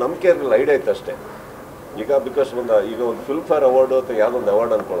ಒಂದು ನಂಬಿಕೆ ಇರಲಿಲ್ಲ. ಐಡಿಯಾ ಇತ್ತು ಅಷ್ಟೇ. ಈಗ ಬಿಕಾಸ್ ಈಗ ಒಂದು ಫಿಲ್ಮ್ಫೇರ್ ಅವಾರ್ಡು ಅಥವಾ ಯಾವುದೊಂದು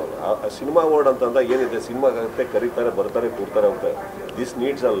ಅವಾರ್ಡ್ ಅಂದ್ಕೊಳ್ಳೋಲ್ಲ. ಸಿನಿಮಾ ಅವಾರ್ಡ್ ಅಂತಂದಾಗ ಏನಿದೆ, ಸಿನಿಮಾಗುತ್ತೆ, ಕರೀತಾರೆ, ಬರ್ತಾರೆ, ಕೂರ್ತಾರೆ, ಹೋಗ್ತಾರೆ. This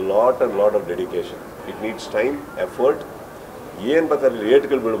needs a lot and lot of dedication. It needs time, effort. ಏನು ಬೇಕಾದ್ರೆ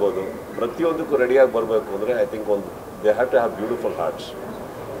ರೇಟ್ಗಳು ಬೀಳ್ಬೋದು, ಪ್ರತಿಯೊಂದಕ್ಕೂ ರೆಡಿಯಾಗಿ ಬರಬೇಕು ಅಂದರೆ I think they have to have beautiful arts.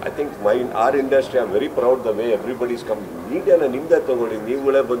 I think R industry I am very proud the way everybody is come. ಮೀಡಿಯಾನ ನಿಮ್ಮದೇ ತೊಗೊಳ್ಳಿ,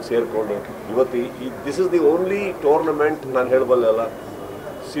 ನೀವುಗಳೇ ಬಂದು ಸೇರಿಕೊಂಡು ಇವತ್ತು this is the only tournament. ನಾನು ಹೇಳಬಲ್ಲೆಲ್ಲ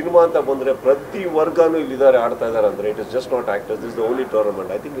ಸಿನಿಮಾ ಅಂತ ಬಂದರೆ ಪ್ರತಿ ವರ್ಗನೂ ಇಲ್ಲಿದ್ದಾರೆ, ಆಡ್ತಾ ಇದ್ದಾರೆ ಅಂದರೆ it is just not actors. This the only tournament.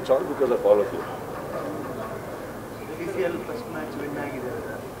 I think it's all because of all of you. CCL first match win ಆಗಿದೆ.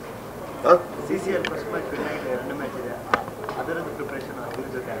 CCL ಫಸ್ಟ್ ಮ್ಯಾಚ್ ವಿನ್ ಆಗಿದೆ, 2 ಮ್ಯಾಚ್ ಇದೆ. ಅದರದ್ದು ಪ್ರಿಪ್ರೇಷನ್ ಅದ್ರ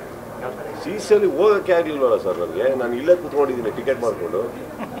ಜೊತೆ ಯಾವ ಥರ? CCL ಹೋಗೋಕ್ಕೆ ಆಗಲಿಲ್ವಲ್ಲ ಸರ್ ನನಗೆ. ನಾನು ಇಲ್ಲೇ ಕೂತ್ಕೊಂಡಿದ್ದೀನಿ ಟಿಕೆಟ್ ಮಾಡಿಕೊಂಡು.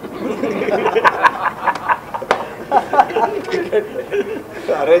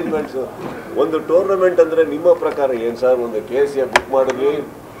 ಅರೇಂಜ್ಮೆಂಟ್ಸು ಒಂದು ಟೂರ್ನಮೆಂಟ್ ಅಂದರೆ ನಿಮ್ಮ ಪ್ರಕಾರ ಏನು ಸರ್? ಒಂದು KCF ಬುಕ್ ಮಾಡಿದ್ವಿ,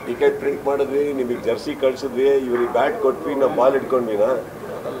 ಟಿಕೆಟ್ ಪ್ರಿಂಟ್ ಮಾಡಿದ್ವಿ, ನಿಮಗೆ ಜರ್ಸಿ ಕಳಿಸಿದ್ವಿ, ಇವ್ರಿಗೆ ಬ್ಯಾಟ್ ಕೊಟ್ವಿ, ನಾವು ಬಾಲ್ ಇಟ್ಕೊಂಡ್ವಿನ.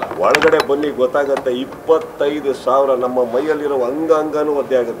 ಒಳಗಡೆ ಬನ್ನಿ ಗೊತ್ತಾಗತ್ತೆ 25,000 ನಮ್ಮ ಮೈಯಲ್ಲಿರೋ ಅಂಗನೂ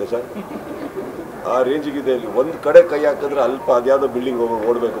ಒದ್ದೆ ಆಗುತ್ತೆ ಸರ್. ಆ ರೇಂಜಿಗಿದೆ. ಇಲ್ಲಿ ಒಂದು ಕಡೆ ಕೈ ಹಾಕಿದ್ರೆ ಅಲ್ಪ ಅದ್ಯಾವುದೋ ಬಿಲ್ಡಿಂಗ್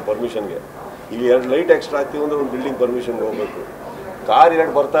ಓಡಬೇಕು ಪರ್ಮಿಷನ್ಗೆ. ಇಲ್ಲಿ 2 ಲೈಟ್ ಎಕ್ಸ್ಟ್ರಾ ಹಾಕ್ತೀವಿ ಅಂದರೆ ಒಂದು ಬಿಲ್ಡಿಂಗ್ ಪರ್ಮಿಷನ್ಗೆ ಹೋಗಬೇಕು. ಕಾರ್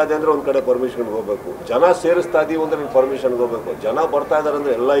 2 ಬರ್ತಾ ಇದೆ ಅಂದರೆ ಒಂದು ಕಡೆ ಪರ್ಮಿಷನ್ಗೆ ಹೋಗಬೇಕು. ಜನ ಸೇರಿಸ್ತಾ ಇದ್ದೀವಿ ಅಂದರೆ ಪರ್ಮಿಷನ್ಗೆ ಹೋಗಬೇಕು. ಜನ ಬರ್ತಾ ಇದ್ದಾರೆ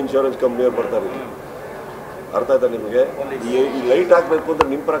ಅಂದರೆ ಎಲ್ಲ ಇನ್ಶೂರೆನ್ಸ್ ಕಂಪ್ನಿಯವ್ರು ಬರ್ತಾರೆ. ಅರ್ಥ ಆಯ್ತಾ ನಿಮಗೆ? ಈ ಲೈಟ್ ಹಾಕಬೇಕು ಅಂದರೆ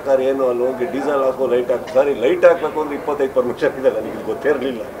ನಿಮ್ಮ ಪ್ರಕಾರ ಏನು? ಅಲ್ಲಿ ಹೋಗಿ ಡೀಸೆಲ್ ಹಾಕೋ ಲೈಟ್ ಹಾಕಿ ಸರ್. ಈ ಲೈಟ್ ಹಾಕಬೇಕು ಅಂದರೆ 25 ಪರ್ಮಿಷನ್ ಇದೆ. ನನಗೆ ಗೊತ್ತೇ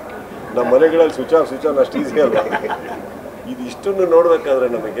ಇರಲಿಲ್ಲ. ನಮ್ಮ ಮನೆಗಳಲ್ಲಿ ಸ್ವಿಚ್ ಆಫ್ ಅಷ್ಟು ಈಸಿ ಅಲ್ಲ. ಇದು ಇಷ್ಟನ್ನು ನೋಡಬೇಕಾದ್ರೆ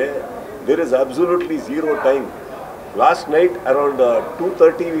ನಮಗೆ there is absolutely zero time. Last night around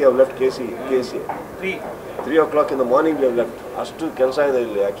 2:30 we have left KC 3 o'clock in the morning we have left. ಅಷ್ಟು ಕೆಲಸ ಇದೆ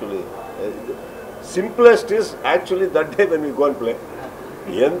ಇಲ್ಲಿ. Actually simplest is actually that day when we go and play.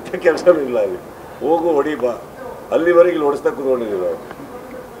 ಎಂಥ ಕೆಲಸನೂ ಇಲ್ಲ ಅಲ್ಲಿ. ಹೋಗು ಹೊಡಿ ಬಾ, ಅಲ್ಲಿವರೆಗೆ ಇಲ್ಲಿ ಹೊಡಿಸ್ತಾ ಕೂತ್ಕೊಂಡಿದ್ದೀವಿ ನಾವು.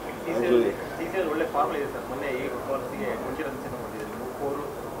 ಆ್ಯಕ್ಚುಲಿ ಒಳ್ಳೆ ಫಾರ್ಮ್ ಇದೆ ಸರ್. ಮೊನ್ನೆ ಈ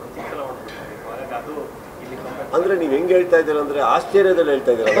ಅಂದರೆ ನೀವು ಹೆಂಗೆ ಹೇಳ್ತಾ ಇದ್ದೀರ ಅಂದರೆ ಆಶ್ಚರ್ಯದಲ್ಲಿ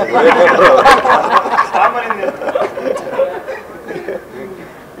ಹೇಳ್ತಾ ಇದ್ದೀರ.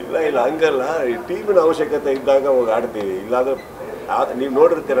 ಇಲ್ಲ ಹಂಗಲ್ಲ. ಈ ಟೀಮಿನ ಅವಶ್ಯಕತೆ ಇದ್ದಾಗ ಹೋಗಿ ಆಡ್ತೀವಿ. ಇಲ್ಲಾಂದ್ರೆ ನೀವು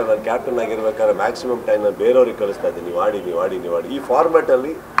ನೋಡಿರ್ತೀರ, ನಾನು ಕ್ಯಾಪ್ಟನ್ ಆಗಿರ್ಬೇಕಾದ್ರೆ ಮ್ಯಾಕ್ಸಿಮಮ್ ಟೈಮ್ ನಾನು ಬೇರೆಯವ್ರಿಗೆ ಕಳಿಸ್ತಾ ಇದ್ದೀನಿ, ನೀವು ಆಡಿ. ಈ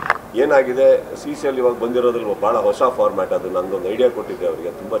ಫಾರ್ಮ್ಯಾಟಲ್ಲಿ ಏನಾಗಿದೆ, CCL ಇವಾಗ ಬಂದಿರೋದ್ರಲ್ಲಿ ಭಾಳ ಹೊಸ ಫಾರ್ಮ್ಯಾಟ್. ಅದು ನಂದೊಂದು ಐಡಿಯಾ ಕೊಟ್ಟಿದ್ದೆ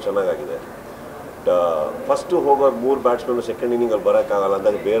ಅವರಿಗೆ, ತುಂಬ ಚೆನ್ನಾಗಾಗಿದೆ. ಫಸ್ಟು ಹೋಗೋರು 3 ಬ್ಯಾಟ್ಸ್ಮನ್ ಸೆಕೆಂಡ್ ಇನ್ನಿಂಗಲ್ಲಿ ಬರೋಕ್ಕಾಗಲ್ಲ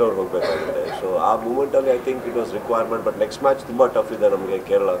ಅಂದಾಗ ಬೇರೆಯವ್ರು ಹೋಗಬೇಕಾಗುತ್ತೆ. ಸೊ ಆ ಮೂಮೆಂಟಲ್ಲಿ I think it was requirement. But next match ತುಂಬ ಟಫ್ ಇದೆ ನಮಗೆ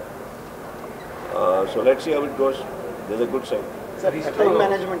Kerala. So let's see how it goes. This a good sign. Sir, time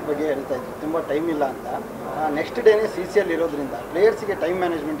management ಬಗ್ಗೆ ಹೇಳ್ತಾ ಇದ್ವಿ, ತುಂಬ ಟೈಮ್ ಇಲ್ಲ ಅಂತ. ನೆಕ್ಸ್ಟ್ ಡೇನೇ CCL ಇರೋದ್ರಿಂದ ಪ್ಲೇಯರ್ಸಿಗೆ ಟೈಮ್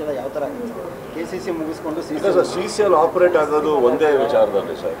ಮ್ಯಾನೇಜ್ಮೆಂಟ್ ಎಲ್ಲ ಯಾವ ಥರ ಆಗುತ್ತೆ? KCC ಮುಗಿಸ್ಕೊಂಡು CCL ಆಪರೇಟ್ ಆಗೋದು ಒಂದೇ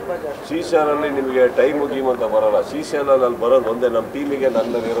ವಿಚಾರದಲ್ಲಿ ಸರ್. CCL ಅಲ್ಲಿ ನಿಮಗೆ ಟೈಮ್ ಗೀಮ್ ಅಂತ ಬರೋಲ್ಲ. CCL ಅಲ್ಲಿ ಬರೋದು ಒಂದೇ, ನಮ್ಮ ಟೀಮಿಗೆ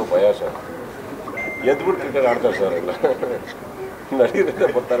ನನ್ನಲ್ಲಿರೋ ಭಯ ಸರ್. ಎದ್ಬಿಟ್ಟು ಕ್ರಿಕೆಟ್ ಆಡ್ತಾರೆ ಸರ್ ಎಲ್ಲ ನಡೀರುತ್ತೆ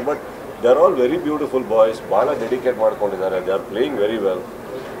ಬರ್ತಾರೆ. But they are all very beautiful boys, ಭಾಳ ಡೆಡಿಕೇಟ್ ಮಾಡ್ಕೊಂಡಿದ್ದಾರೆ. They are playing very well.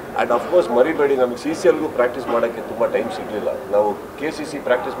 And of course ಮರಿಬೇಡಿ, ನಮಗೆ CCLಗೂ ಪ್ರಾಕ್ಟೀಸ್ ಮಾಡೋಕ್ಕೆ ತುಂಬ ಟೈಮ್ ಸಿಗಲಿಲ್ಲ. ನಾವು KCC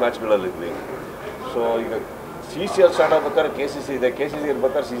ಪ್ರಾಕ್ಟೀಸ್ ಮ್ಯಾಚ್ಗಳಲ್ಲಿದ್ವಿ. ಸೊ ಈಗ CCL ಸ್ಟಾರ್ಟ್ ಆಗ್ಬೇಕಾದ್ರೆ KCC ಇದೆ, KCC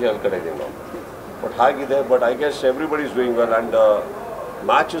ಇರ್ಬೇಕಾದ್ರೆ CCL ಕಡೆ ಇದ್ದೀವಿ ನಾವು. ಬಟ್ ಹಾಗಿದೆ. But I guess everybody is doing well. And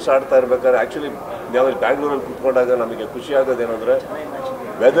matches ಆಡ್ತಾ ಇರ್ಬೇಕಾದ್ರೆ ಆ್ಯಕ್ಚುಲಿ ನಾವು ಬ್ಯಾಂಗ್ಳೂರಲ್ಲಿ ಕೂತ್ಕೊಂಡಾಗ ನಮಗೆ ಖುಷಿ ಆಗೋದೇನೆಂದರೆ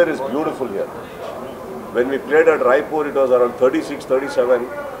weather is beautiful here. When we played at Raipur it was around 36-37.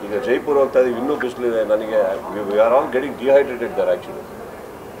 ಈಗ ಜೈಪುರ್ ಹೋಗ್ತಾ ಇದೀವಿ, ಇನ್ನೂ ಬಿಸಿಲಿದೆ. ನನಗೆ we are all getting dehydrated there actually.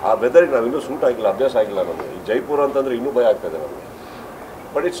 ಆ ವೆದರಿಗೆ ನಾವು ಇನ್ನೂ ಸೂಟ್ ಆಗಿಲ್ಲ, ಅಭ್ಯಾಸ ಆಗಿಲ್ಲ ನಮಗೆ. ಈ ಜೈಪುರ ಅಂತಂದರೆ ಇನ್ನೂ ಭಯ ಆಗ್ತದೆ ನಮಗೆ.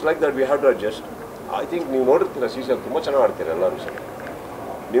 But it's like that we have to adjust. I think ನೀವು ನೋಡಿರ್ತೀರ CCL ತುಂಬ ಚೆನ್ನಾಗಿ ಆಡ್ತೀರ ಎಲ್ಲರೂ ಸರ್.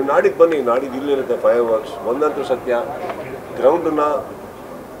 ನೀವು ನಾಡಿದ್ದು ಬನ್ನಿ, ನಾಡಿದ್ದು ಇಲ್ಲಿರುತ್ತೆ ಫೈರ್ ವರ್ಕ್ಸ್. ಒಂದಂತೂ ಸತ್ಯ, ಗ್ರೌಂಡನ್ನ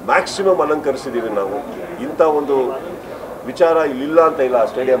ಮ್ಯಾಕ್ಸಿಮಮ್ ಅಲಂಕರಿಸಿದ್ದೀವಿ ನಾವು. ಇಂಥ ಒಂದು ವಿಚಾರ ಇಲ್ಲಿಲ್ಲ ಅಂತ ಇಲ್ಲ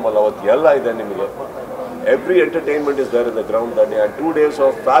ಸ್ಟೇಡಿಯಮಲ್ಲಿ. ಅವತ್ತು ಎಲ್ಲ ಇದೆ ನಿಮಗೆ. Every entertainment is there in the ground that day. And 2 days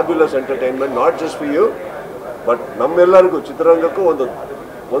of fabulous entertainment, not just for you but ನಮ್ಮೆಲ್ಲರಿಗೂ. ಚಿತ್ರರಂಗಕ್ಕೂ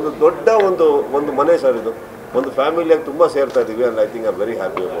ಒಂದು ದೊಡ್ಡ ಒಂದು ಮನೆ ಸರ್ ಇದು. ಒಂದು ಫ್ಯಾಮಿಲಿಯಾಗಿ ತುಂಬ ಸೇರ್ತಾ ಇದ್ದೀವಿ. And I think I am very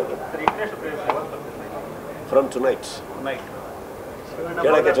happy about it. From tonight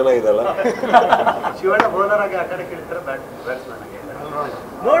ಕೇಳೋಕ್ಕೆ ಚೆನ್ನಾಗಿದೆಲ್ಲ. ಶಿವಣ್ಣ ಬೌಲರ್ ಆಗಿ ಆ ಕಡೆ ಕೇಳ್ತಾರೆ, ಬ್ಯಾಟ್ಸ್ಮನ್ ಆಗಿ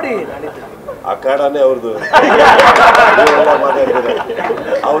ನೋಡಿ ಅಖಾಡನೇ ಅವ್ರದ್ದು. ಮಾತಾಡ್ತಾರೆ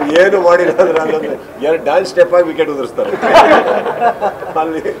ಅವ್ರು ಏನು ಮಾಡಿಲ್ಲ ಅಂದ್ರೆ ಅಲ್ಲೊಂದು 2 ಡ್ಯಾನ್ಸ್ ಸ್ಟೆಪ್ ಆಗಿ ವಿಕೆಟ್ ಉದುರಿಸ್ತಾರೆ.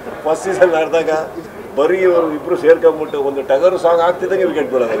 ಅಲ್ಲಿ ಫಸ್ಟ್ ಸೀಸನ್ ಆಡಿದಾಗ ಬರೀ ಇವರು ಇಬ್ಬರು ಸೇರ್ಕೊಂಡ್ಬಿಟ್ಟು ಒಂದು ಟಗರು ಸಾಂಗ್ ಆಗ್ತಿದ್ದಂಗೆ ವಿಕೆಟ್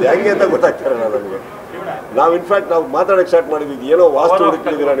ಬೀಳೋದು. ಹೆಂಗೆ ಅಂತ ಗೊತ್ತಾಗ್ತಾರೆ ನಮಗೆ. ನಾವು ಇನ್ಫ್ಯಾಕ್ಟ್ ನಾವು ಮಾತಾಡೋಕ್ಕೆ ಸ್ಟಾರ್ಟ್ ಮಾಡಿದ್ವಿ, ಏನೋ ವಾಸ್ತು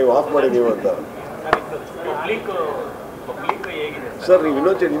ಹುಡುಕಿದ್ದೀರಾ ನೀವು, ಆಫ್ ಮಾಡಿ ನೀವು ಅಂತ. ಸರ್ ನೀವು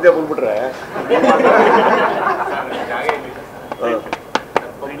ಇನ್ನೊಂದು ಹಿಂದೆ ಬಂದ್ಬಿಟ್ರೆ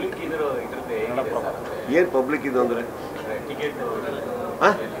ಏನು ಪಬ್ಲಿಕ್ ಇದು ಅಂದರೆ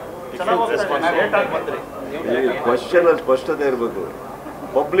ಕ್ವಶನ್ ಅಲ್ಲಿ ಸ್ಪಷ್ಟತೆ ಇರಬೇಕು.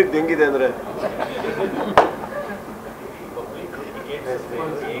 ಪಬ್ಲಿಕ್ ಹೆಂಗಿದೆ ಅಂದರೆ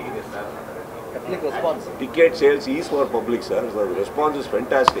ticket sales is for public sir. Response is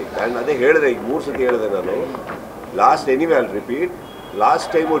fantastic. And ಅದೇ ಹೇಳಿದೆ, ಈಗ 3 ಸತಿ ಹೇಳಿದೆ ನಾನು. Last anyway I'll repeat, last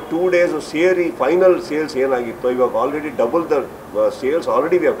time 2 days ಸೇರಿ ಫೈನಲ್ ಸೇಲ್ಸ್ ಏನಾಗಿತ್ತು, ಇವಾಗ already double the sales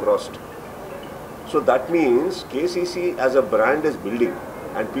already we have crossed. So that means KCC as a brand is building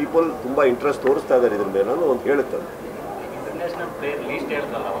and people ತುಂಬ ಇಂಟ್ರೆಸ್ಟ್ ತೋರಿಸ್ತಾ ಇದ್ದಾರೆ ಇದ್ರ ಮೇಲೆ ಅನ್ನೋ ಒಂದು ಹೇಳುತ್ತೆ. ಇಂಟರ್ನ್ಯಾಷನಲ್ ಪ್ಲೇಯರ್ ಲೀಸ್ಟ್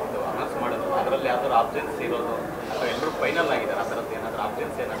ಹೇಳ್ತಲ್ಲ ಅವತ್ತು ಅನೌನ್ಸ್ ಮಾಡೋದು, ಅದರಲ್ಲಿ ಯಾವ್ದಾದ್ರು ಆಬ್ಸೆನ್ಸ್ ಇರೋದು ಅಥವಾ ಎಲ್ಲರೂ ಫೈನಲ್ ಆಗಿದ್ದಾರೆ, ಆ ಥರದ್ದು ಏನಾದರೂ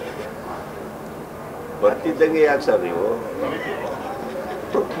ಆಬ್ಸೆನ್ಸ್ ಏನಾದರೂ ಇದೆ? ಬರ್ತಿದ್ದಂಗೆ ಯಾಕೆ ಸರ್ ನೀವು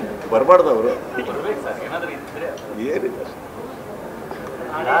ಬರಬಾರ್ದು? ಅವರು ಬರ್ಬೇಕು ಸರ್, ಏನಾದರೂ ಇದ್ದರೆ ಏನಿಲ್ಲ.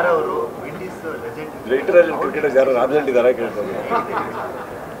 ಯಾರವರು ವಿಂಡೀಸ್ ಲೆಜೆಂಡ್ ಲಿಟರಲಿ ಕ್ರಿಕೆಟರ್ಸ್ ಯಾರು ಆಬ್ಸೆಂಟ್ ಇದ್ದಾರೆ ಕೇಳ್ತಾರೆ.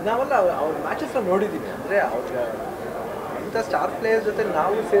 ನಾವೆಲ್ಲ ಅವ್ರ ಮ್ಯಾಚಸ್ನ ನೋಡಿದ್ದೀವಿ. ಅಂದರೆ ಅವ್ರ ಇಂಥ ಸ್ಟಾರ್ ಪ್ಲೇಯರ್ಸ್ ಜೊತೆ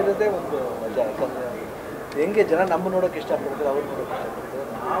ನಾವು ಸೇರೋದೇ ಒಂದು ಮಜಾ. ಯಾಕಂದರೆ ಹೆಂಗೆ ಜನ ನಮ್ಮ ನೋಡೋಕೆ ಇಷ್ಟಪಡ್ತಾರೆ, ಅವ್ರು ನೋಡೋಕೆ ಇಷ್ಟಪಡ್ತಾರೆ.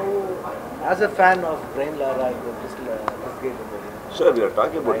 ನಾವು as a fan of brain Lara sir, we are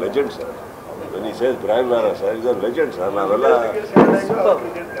talking about legend sir. When he says brain Lara sir is a legend sir. ನಾವೆಲ್ಲ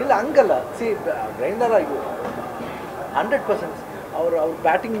ಇಲ್ಲ ಹಂಗಲ್ಲ. ಸಿ ಬ್ರೈನ್ ಲಾರಾ 100% ಅವ್ರ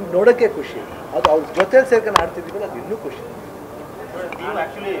ಬ್ಯಾಟಿಂಗ್ ನೋಡೋಕ್ಕೆ ಖುಷಿ. ಅದು ಅವ್ರ ಜೊತೆಲಿ ಸೇರ್ಕೊಂಡು ಆಡ್ತಿದ್ದೀವಲ್ಲ, ಅದು ಇನ್ನೂ ಖುಷಿ. ನೀವು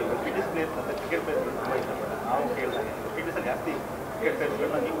ಆ್ಯಕ್ಚುಲಿ ಫಿಟ್ನೆಸ್ ಪ್ಲೇಯರ್ಸ್ ಅಂತ ಕ್ರಿಕೆಟ್ ಪ್ಲೇಯರ್ಸ್ ತುಂಬ ಇಷ್ಟಪಡ್ತಾರೆ. ನಾವು ಕೇಳಿದಾಗ ಫಿಟ್ನೆಸ್ಸಲ್ಲಿ ಜಾಸ್ತಿ ಕ್ರಿಕೆಟ್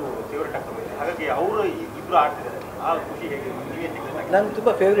ಪ್ಲೇಯರ್ಸ್ಗಳನ್ನ ನೀವು ಫೇವ್ರೇಟ್ ಆಗ್ತದೆ. ಹಾಗಾಗಿ ಅವರು ಇಬ್ಬರು ಆಡ್ತಿದ್ದಾರೆ, ಆ ಖುಷಿ ಹೇಗೆ? ನಂಗೆ ತುಂಬ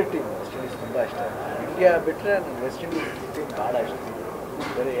ಫೇವ್ರೆಟ್ ಟೀಮ್ ವೆಸ್ಟ್ ಇಂಡೀಸ್, ತುಂಬ ಇಷ್ಟ. ಇಂಡಿಯಾ ಬಿಟ್ಟರೆ ನನಗೆ ವೆಸ್ಟ್ ಇಂಡೀಸ್ ಟೀಮ್ ಭಾಳ ಇಷ್ಟ.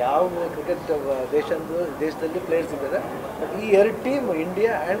 ಬೇರೆ ಯಾವ ಕ್ರಿಕೆಟ್ ದೇಶದಲ್ಲಿ ಪ್ಲೇಯರ್ಸ್ ಇದ್ದಾರೆ, ಬಟ್ ಈ 2 team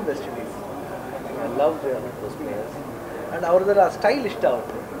India and West Indies, I love those players. And ಅವ್ರದ್ದೆಲ್ಲ ಸ್ಟೈಲ್ ಇಷ್ಟ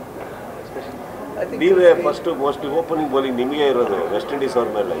ಅವ್ರದ್ದು. ಎಸ್ಪೆಷಲಿ ಐ ಥಿಂಕ್ ನೀವೇ ಫಸ್ಟು ಮೋಸ್ಟ್ಲಿ ಓಪನಿಂಗ್ ಬೌಲಿಂಗ್ ನಿಮಗೆ ಇರೋದು ವೆಸ್ಟ್ ಇಂಡೀಸ್ ಅವ್ರ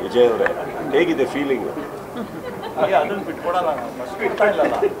ಮೇಲೆ. ವಿಜಯ್ ಅವರೇ, ಹೇಗಿದೆ ಫೀಲಿಂಗ್? ಅದನ್ನು ಬಿಟ್ಕೊಡಲ್ಲ, ಫಸ್ಟ್ ಬಿಡ್ತಾ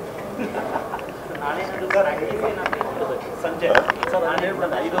ಇಲ್ಲಲ್ಲ. ಸಂಜೆ ಸರ್ ನಾನು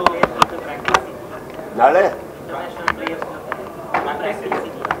ಹೇಳ್ಬಿಡೋಣ, 5 ನಾಳೆ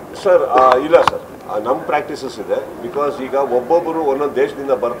ಸರ್ ಇಲ್ಲ ಸರ್, ನಮ್ಮ ಪ್ರಾಕ್ಟೀಸಸ್ ಇದೆ. ಬಿಕಾಸ್ ಈಗ ಒಬ್ಬೊಬ್ಬರು ಒಂದೊಂದು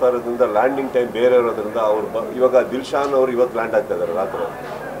ದೇಶದಿಂದ ಬರ್ತಾ ಇರೋದ್ರಿಂದ ಲ್ಯಾಂಡಿಂಗ್ ಟೈಮ್ ಬೇರೆ ಇರೋದ್ರಿಂದ ಅವ್ರು ಇವಾಗ ದಿಲ್ಶಾನ್ ಅವರು ಇವತ್ತು ಲ್ಯಾಂಡ್ ಆಗ್ತಾ ಇದ್ದಾರೆ ರಾತ್ರಿ.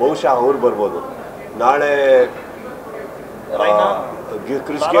 ಬಹುಶಃ ಅವ್ರು ಬರ್ಬೋದು. ನಾಳೆ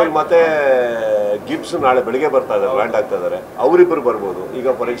ಕ್ರಿಸ್ ಗೇಲ್ ಮತ್ತು ಗಿಬ್ಸ್ ನಾಳೆ ಬೆಳಿಗ್ಗೆ ಬರ್ತಾ ಇದ್ದಾರೆ, ಲ್ಯಾಂಡ್ ಆಗ್ತಾ ಇದ್ದಾರೆ. ಅವರಿಬ್ಬರು ಬರ್ಬೋದು. ಈಗ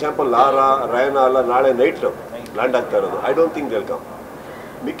ಫಾರ್ ಎಕ್ಸಾಂಪಲ್ ಲಾರಾ, ರಯಾನಾ ಎಲ್ಲ ನಾಳೆ ನೈಟ್ ಲ್ಯಾಂಡ್ ಆಗ್ತಾ ಇರೋದು. I don't think well come.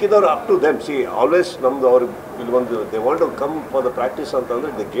 ಮಿಕ್ಕಿದವ್ರು up to them. C always ನಮ್ಮದು ಅವ್ರು ಇಲ್ಲಿ ಒಂದು they want to come for the practice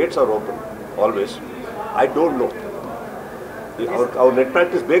ಅಂತಂದರೆ the Gates R open always. I don't know ಅವ್ರು ನೆಟ್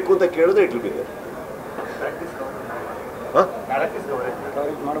ಪ್ರಾಕ್ಟೀಸ್ ಬೇಕು ಅಂತ ಕೇಳಿದ್ರೆ ಇಟ್ ವಿಲ್ ಬಿ ದೇರ್.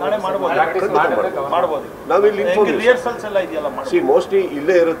 ನಾವಿಲ್ಲಿ ಸಿ ಮೋಸ್ಟ್ಲಿ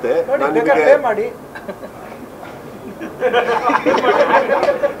ಇಲ್ಲೇ ಇರುತ್ತೆ. ನಾನು ನಿಮಗೆ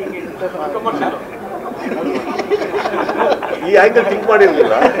ಈ ಆ್ಯಂಗಲ್ ಥಿಂಕ್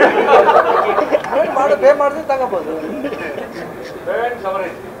ಮಾಡಿರಲಿಲ್ಲ. ಪೇ ಮಾಡಿದ್ರೆ ತಗೋಬೋದು.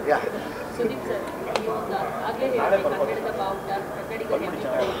 ಸುದೀಪ್ ಸರ್, ನೀವು ಆಗಲೇ ಹೇಳಿದ್ರಿ ಕನ್ನಡದ ಬಾವುಟ ಕನ್ನಡಿಗರಿಗೆ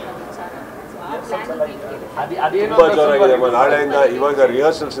ವಿಚಾರ. ತುಂಬ ಜೋರಾಗಿದೆ. ನಾಳೆಯಿಂದ ಇವಾಗ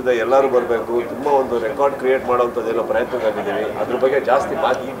ರಿಹರ್ಸಲ್ಸ್ ಇದೆ, ಎಲ್ಲರೂ ಬರಬೇಕು. ತುಂಬ ಒಂದು ರೆಕಾರ್ಡ್ ಕ್ರಿಯೇಟ್ ಮಾಡೋವಂಥದ್ದೇನೋ ಪ್ರಯತ್ನವಾಗಿದ್ದೀವಿ. ಅದ್ರ ಬಗ್ಗೆ ಜಾಸ್ತಿ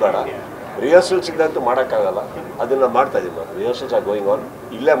ಮಾತು ಈಗ ಬೇಡ. ರಿಹರ್ಸಲ್ಸ್ ಇದೆ ಅಂತೂ ಮಾಡೋಕ್ಕಾಗಲ್ಲ, ಅದನ್ನು ಮಾಡ್ತಾ ಇದ್ದೀವಿ. ರಿಹರ್ಸಲ್ಸ್ ಆರ್ ಗೋಯಿಂಗ್ ಆನ್,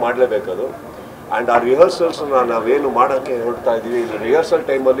 ಇಲ್ಲೇ ಮಾಡಲೇಬೇಕದು. ಆ್ಯಂಡ್ ಆ ರಿಹರ್ಸಲ್ಸ್ನ ನಾವೇನು ಮಾಡೋಕ್ಕೆ ಹೊರಡ್ತಾ ಇದ್ದೀವಿ, ಇಲ್ಲಿ ರಿಹರ್ಸಲ್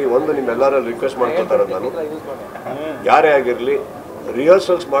ಟೈಮಲ್ಲಿ ಒಂದು ನಿಮ್ಮೆಲ್ಲರೂ ರಿಕ್ವೆಸ್ಟ್ ಮಾಡ್ಕೊತಾರೆ, ನಾನು ಯಾರೇ ಆಗಿರಲಿ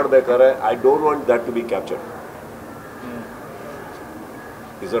ರಿಹರ್ಸಲ್ಸ್ ಮಾಡಬೇಕಾದ್ರೆ I don't want that to B captured.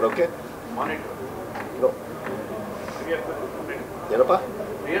 Is that okay? ಏನಪ್ಪ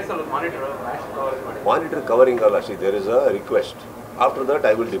ಮಾನಿಟರ್ ಕವರಿಂಗ್ ಅಲ್ಲ, C there is a request. After that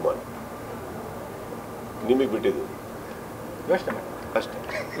I will demand. ನಿಮಗೆ ಬಿಟ್ಟಿದ್ದು ಅಷ್ಟೇ.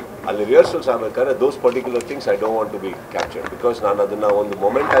 ಅಲ್ಲಿ ರಿಹರ್ಸಲ್ಸ್ ಆಗಬೇಕಾದ್ರೆ ದೋಸ್ particular things I don't want to B captured. Because ನಾನು ಅದನ್ನು ಒಂದು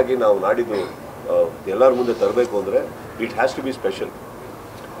ಮೊಮೆಂಟ್ ಆಗಿ ನಾವು ನಾಡಿದ್ದು ಎಲ್ಲರ ಮುಂದೆ ತರಬೇಕು ಅಂದರೆ it has to B special.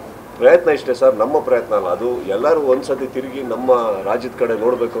 ಪ್ರಯತ್ನ ಇಷ್ಟೇ ಸರ್, ನಮ್ಮ ಪ್ರಯತ್ನ ಅಲ್ಲ ಅದು. ಎಲ್ಲರೂ ಒಂದು ಸತಿ ತಿರುಗಿ ನಮ್ಮ ರಾಜ್ಯದ ಕಡೆ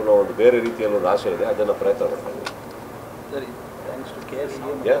ನೋಡಬೇಕು ಅನ್ನೋ ಒಂದು ಬೇರೆ ರೀತಿಯಲ್ಲಿ ಒಂದು ಆಸೆ ಇದೆ, ಅದನ್ನು ಪ್ರಯತ್ನ ಮಾಡ್ತೀವಿ.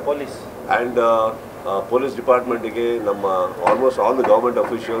 ಆ್ಯಂಡ್ ಪೊಲೀಸ್ ಡಿಪಾರ್ಟ್ಮೆಂಟಿಗೆ, ನಮ್ಮ almost all the government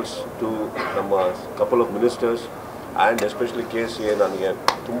officials, to ನಮ್ಮ couple of ministers and especially KCC ನನಗೆ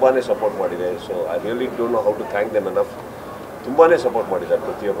ತುಂಬಾ ಸಪೋರ್ಟ್ ಮಾಡಿದೆ. So I really don't know how to thank them enough. ತುಂಬಾ ಸಪೋರ್ಟ್ ಮಾಡಿದ್ದಾರೆ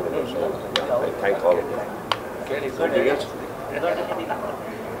ಪ್ರತಿಯೊಬ್ಬರಿಗೂ. So I thank all of them.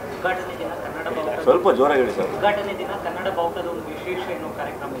 ಸ್ವಲ್ಪ ಜೋರಾಗಿ ಹೇಳಿ ಸರ್. ಉದ್ಘಾಟನೆ ದಿನ ಕನ್ನಡ ಬಾವುಟದ ಒಂದು ವಿಶೇಷ ಏನೋ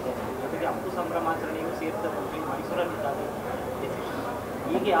ಕಾರ್ಯಕ್ರಮ ಇದೆ, ಜೊತೆಗೆ ಹಂಪು ಸಂಭ್ರಮಾಚರಣೆಯೂ ಸೇರಿದಂತೆ ಮೈಸೂರಲ್ಲಿದ್ದಾಗ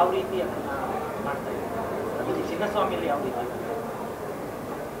ಈಗ ಯಾವ ರೀತಿ ಅದನ್ನು ಮಾಡ್ತಾ ಇದ್ದೀವಿ, ಚಿನ್ನಸ್ವಾಮಿಯಲ್ಲಿ ಯಾವ ರೀತಿ?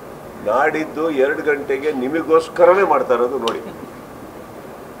 ನಾಡಿದ್ದು 2 ಗಂಟೆಗೆ ನಿಮಗೋಸ್ಕರನೇ ಮಾಡ್ತಾ ಇರೋದು ನೋಡಿ.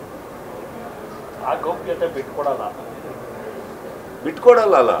 ಆ ಗೌಪ್ಯತೆ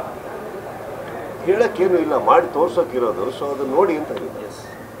ಬಿಟ್ಕೊಡಲ್ಲ ಅಲ್ಲ, ಹೇಳಕ್ಕೇನು ಇಲ್ಲ, ಮಾಡಿ ತೋರ್ಸೋಕ್ಕಿರೋದು. ಸೊ ಅದು ನೋಡಿ ಅಂತ ಹೇಳಿ.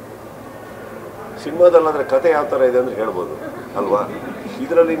 ಸಿನಿಮಾದಲ್ಲಾದರೆ ಕತೆ ಯಾವ ಥರ ಇದೆ ಅಂದರೆ ಹೇಳ್ಬೋದು ಅಲ್ವಾ.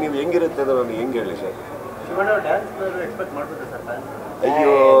 ಇದರಲ್ಲಿ ನೀವು ಹೆಂಗಿರುತ್ತೆ ಅಂದರೆ ನನಗೆ ಹೆಂಗೆ ಹೇಳಿ ಸರ್?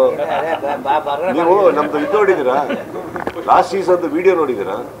 ಅಯ್ಯೋ, ನೀವು ನಮ್ಮದು ಇದು ನೋಡಿದ್ದೀರಾ? ಲಾಸ್ಟ್ ಸೀಸನ್ದು ವಿಡಿಯೋ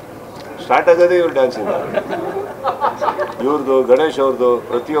ನೋಡಿದ್ದೀರಾ? ಸ್ಟಾರ್ಟ್ ಆಗೋದೇ ಇವ್ರ ಡ್ಯಾನ್ಸಿಂದ, ಇವ್ರದ್ದು, ಗಣೇಶ್ ಅವ್ರದ್ದು,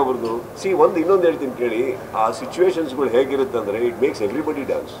 ಪ್ರತಿಯೊಬ್ಬರದು. ಇನ್ನೊಂದು ಹೇಳ್ತೀನಿ ಕೇಳಿ, ಆ ಸಿಚುವೇಶನ್ಸ್ಗಳು ಹೇಗಿರುತ್ತೆ ಅಂದರೆ it makes everybody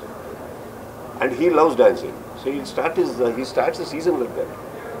dance and he loves dancing. So he starts the season like that.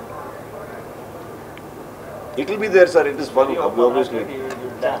 It will be there, sir. It is fun, obviously.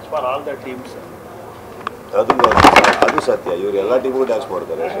 Dance for all the teams. ಅದು ಸತ್ಯ. ಇವರು ಎಲ್ಲ ಟೀಮ್ಗೂ ಡ್ಯಾನ್ಸ್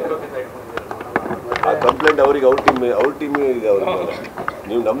ಮಾಡ್ತಾರೆ. ಆ ಕಂಪ್ಲೇಂಟ್ ಅವ್ರಿಗೆ ಅವ್ರ ಟೀಮೇ ಇದೆ ಅವ್ರ ಮೇಲೆ.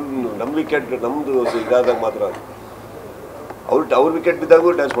 ನೀವು ನಮ್ಮ ವಿಕೆಟ್ ನಮ್ಮದು ಇದಾದಾಗ ಮಾತ್ರ ಅವ್ರ ವಿಕೆಟ್ ಬಿದ್ದಾಗೂ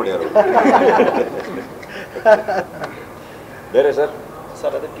ಡ್ಯಾನ್ಸ್ ಮಾಡ್ಯಾರ. ಬೇರೆ ಸರ್?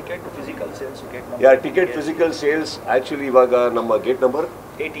 ಸರ್ ಅದು ticket physical sales, ticket physical sales actually ಇವಾಗ ನಮ್ಮ ಗೇಟ್ ನಂಬರ್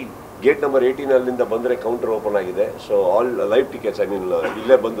 18 ಅಲ್ಲಿಂದ ಬಂದರೆ ಕೌಂಟರ್ ಓಪನ್ ಆಗಿದೆ. So all live tickets, I mean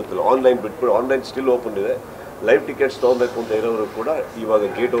ಇಲ್ಲೇ ಬಂದಿತ್ತಲ್ಲ, ಆನ್ಲೈನ್ ಬಿಟ್ಬಿಟ್ಟು ಆನ್ಲೈನ್ ಸ್ಟಿಲ್ ಓಪನ್ ಇದೆ. ಲೈವ್ ಟಿಕೆಟ್ಸ್ ತೊಗೊಬೇಕು ಅಂತ ಇರೋರು ಕೂಡ ಇವಾಗ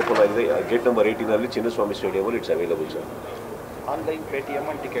ಗೇಟ್ ಓಪನ್ ಆಗಿದೆ. ಗೇಟ್ ನಂಬರ್ 18 ಅಲ್ಲಿ Chinnaswamy ಸ್ಟೇಡಿಯಮಲ್ಲಿ it's available sir. Online Paytm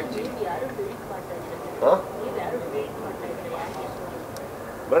and tickets. ಹಾಂ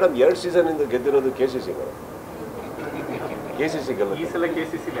ಮೇಡಮ್, 2 ಸೀಸನಿಂದ ಗೆದ್ದಿರೋದು KCC ಮೇಡಮ್. KCC ಗೆಲ್ಲ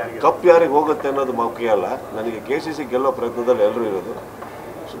ಕಪ್ ಯಾರಿಗೆ ಹೋಗುತ್ತೆ ಅನ್ನೋದು ಮುಖ್ಯ ಅಲ್ಲ. ನನಗೆ KCC ಗೆಲ್ಲೋ ಪ್ರಯತ್ನದಲ್ಲಿ ಎಲ್ಲರೂ ಇರೋದು.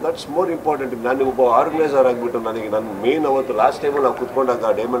 So that's more important. ನಾನು ಒಬ್ಬ ಆರ್ಗನೈಸರ್ ಆಗಿಬಿಟ್ಟು ನನಗೆ ನನ್ನ ಮೇನ್ ಅವತ್ತು ಲಾಸ್ಟ್ ಟೈಮಲ್ಲಿ ನಾವು ಕುತ್ಕೊಂಡಾಗ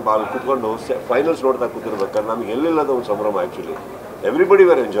ಡೈಮಂಡ್ ಬಾಲ್ ಕುತ್ಕೊಂಡು ಫೈನಲ್ಸ್ ನೋಡ್ತಾ ಕೂತಿರ್ಬೇಕಾದ್ರೆ ನಮಗೆ ಎಲ್ಲಿಲ್ಲದ ಒಂದು ಸಂಭ್ರಮ. Actually everybody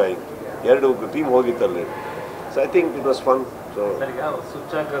wear enjoying. 2 team ಹೋಗಿತ್ತಲ್ಲಿ. So I think it was fun. So ಈಗ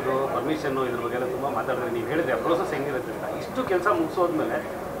ಸ್ವಿಚ್ ಹಾಕೋದು, ಪರ್ಮಿಷನ್ನು, ಇದ್ರ ಬಗ್ಗೆ ಎಲ್ಲ ತುಂಬ ಮಾತಾಡಿದ್ರೆ ನೀವು ಹೇಳಿದ್ರೆ ಪ್ರೋಸೆಸ್ ಹೆಂಗಿರುತ್ತೆ ಅಂತ. ಇಷ್ಟು ಕೆಲಸ ಮುಗಿಸೋದ್ಮೇಲೆ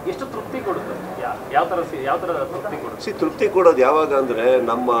ಎಷ್ಟು ತೃಪ್ತಿ ಕೊಡುತ್ತೆ? ಯಾವ ಥರ ತೃಪ್ತಿ ಕೊಡುತ್ತೆ? ತೃಪ್ತಿ ಕೊಡೋದು ಯಾವಾಗ ಅಂದರೆ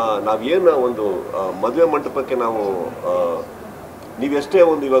ನಾವೇನು ಒಂದು ಮದುವೆ ಮಂಟಪಕ್ಕೆ ನಾವು ನೀವೆಷ್ಟೇ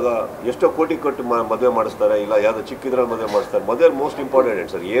ಒಂದು ಇವಾಗ ಎಷ್ಟೋ ಕೋಟಿ ಕೊಟ್ಟು ಮದುವೆ ಮಾಡಿಸ್ತಾರೆ, ಇಲ್ಲ ಯಾವುದೋ ಚಿಕ್ಕಿದ್ರಲ್ಲಿ ಮದುವೆ ಮಾಡಿಸ್ತಾರೆ. ಮದುವೆ ಮೋಸ್ಟ್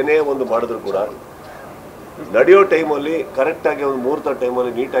ಇಂಪಾರ್ಟೆಂಟ್ ಸರ್. ಏನೇ ಒಂದು ಮಾಡಿದ್ರು ಕೂಡ ನಡೆಯೋ ಟೈಮಲ್ಲಿ ಕರೆಕ್ಟಾಗಿ ಒಂದು ಮುಹೂರ್ತ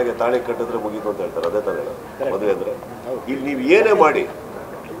ಟೈಮಲ್ಲಿ ನೀಟಾಗಿ ತಾಳಿ ಕಟ್ಟಿದ್ರೆ ಮುಗೀತು ಅಂತ ಹೇಳ್ತಾರೆ. ಅದೇ ಥರ ಮದುವೆ ಅಂದರೆ ಇಲ್ಲಿ ನೀವು ಏನೇ ಮಾಡಿ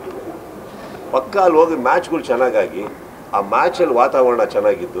ಪಕ್ಕ ಅಲ್ಲಿ ಹೋಗಿ ಮ್ಯಾಚ್ಗಳು ಚೆನ್ನಾಗಾಗಿ, ಆ ಮ್ಯಾಚಲ್ಲಿ ವಾತಾವರಣ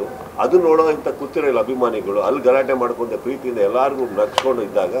ಚೆನ್ನಾಗಿದ್ದು, ಅದು ನೋಡೋಂಥ ಕೂತಿರೋ ಅಭಿಮಾನಿಗಳು ಅಲ್ಲಿ ಗಲಾಟೆ ಮಾಡ್ಕೊಂಡು ಪ್ರೀತಿಯಿಂದ ಎಲ್ಲರಿಗೂ ನಡ್ಸ್ಕೊಂಡು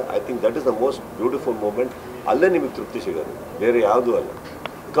ಇದ್ದಾಗ I think that is the most beautiful moment. ಅಲ್ಲೇ ನಿಮಗೆ ತೃಪ್ತಿ ಸಿಗೋದು, ಬೇರೆ ಯಾವುದೂ ಅಲ್ಲ.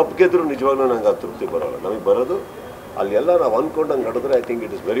 ಕಪ್ ಗೆದ್ದರೂ ನಿಜವಾಗ್ಲೂ ನಂಗೆ ಅದು ತೃಪ್ತಿ ಬರೋಲ್ಲ. ನಮಗೆ ಬರೋದು ಅಲ್ಲಿ ಎಲ್ಲ ನಾವು ಅಂದ್ಕೊಂಡಂಗೆ ನಡೆದ್ರೆ I think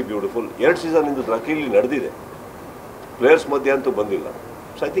it is very beautiful. 2 ಸೀಸನಿಂದ ಲಕ್ಕಿಲಿ ನಡೆದಿದೆ, ಪ್ಲೇಯರ್ಸ್ ಮಧ್ಯೆ ಅಂತೂ ಬಂದಿಲ್ಲ.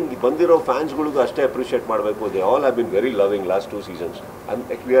 ಸೊ ಐ ಥಿಂಕ್ ಬಂದಿರೋ ಫ್ಯಾನ್ಸ್ಗಳಿಗೂ ಅಷ್ಟೇ ಅಪ್ರಿಷಿಯೇಟ್ ಮಾಡಬೇಕು. They all have been very loving last 2 seasons and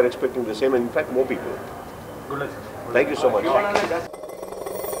we are expecting the same and in fact more people. Good luck. Thank you so much.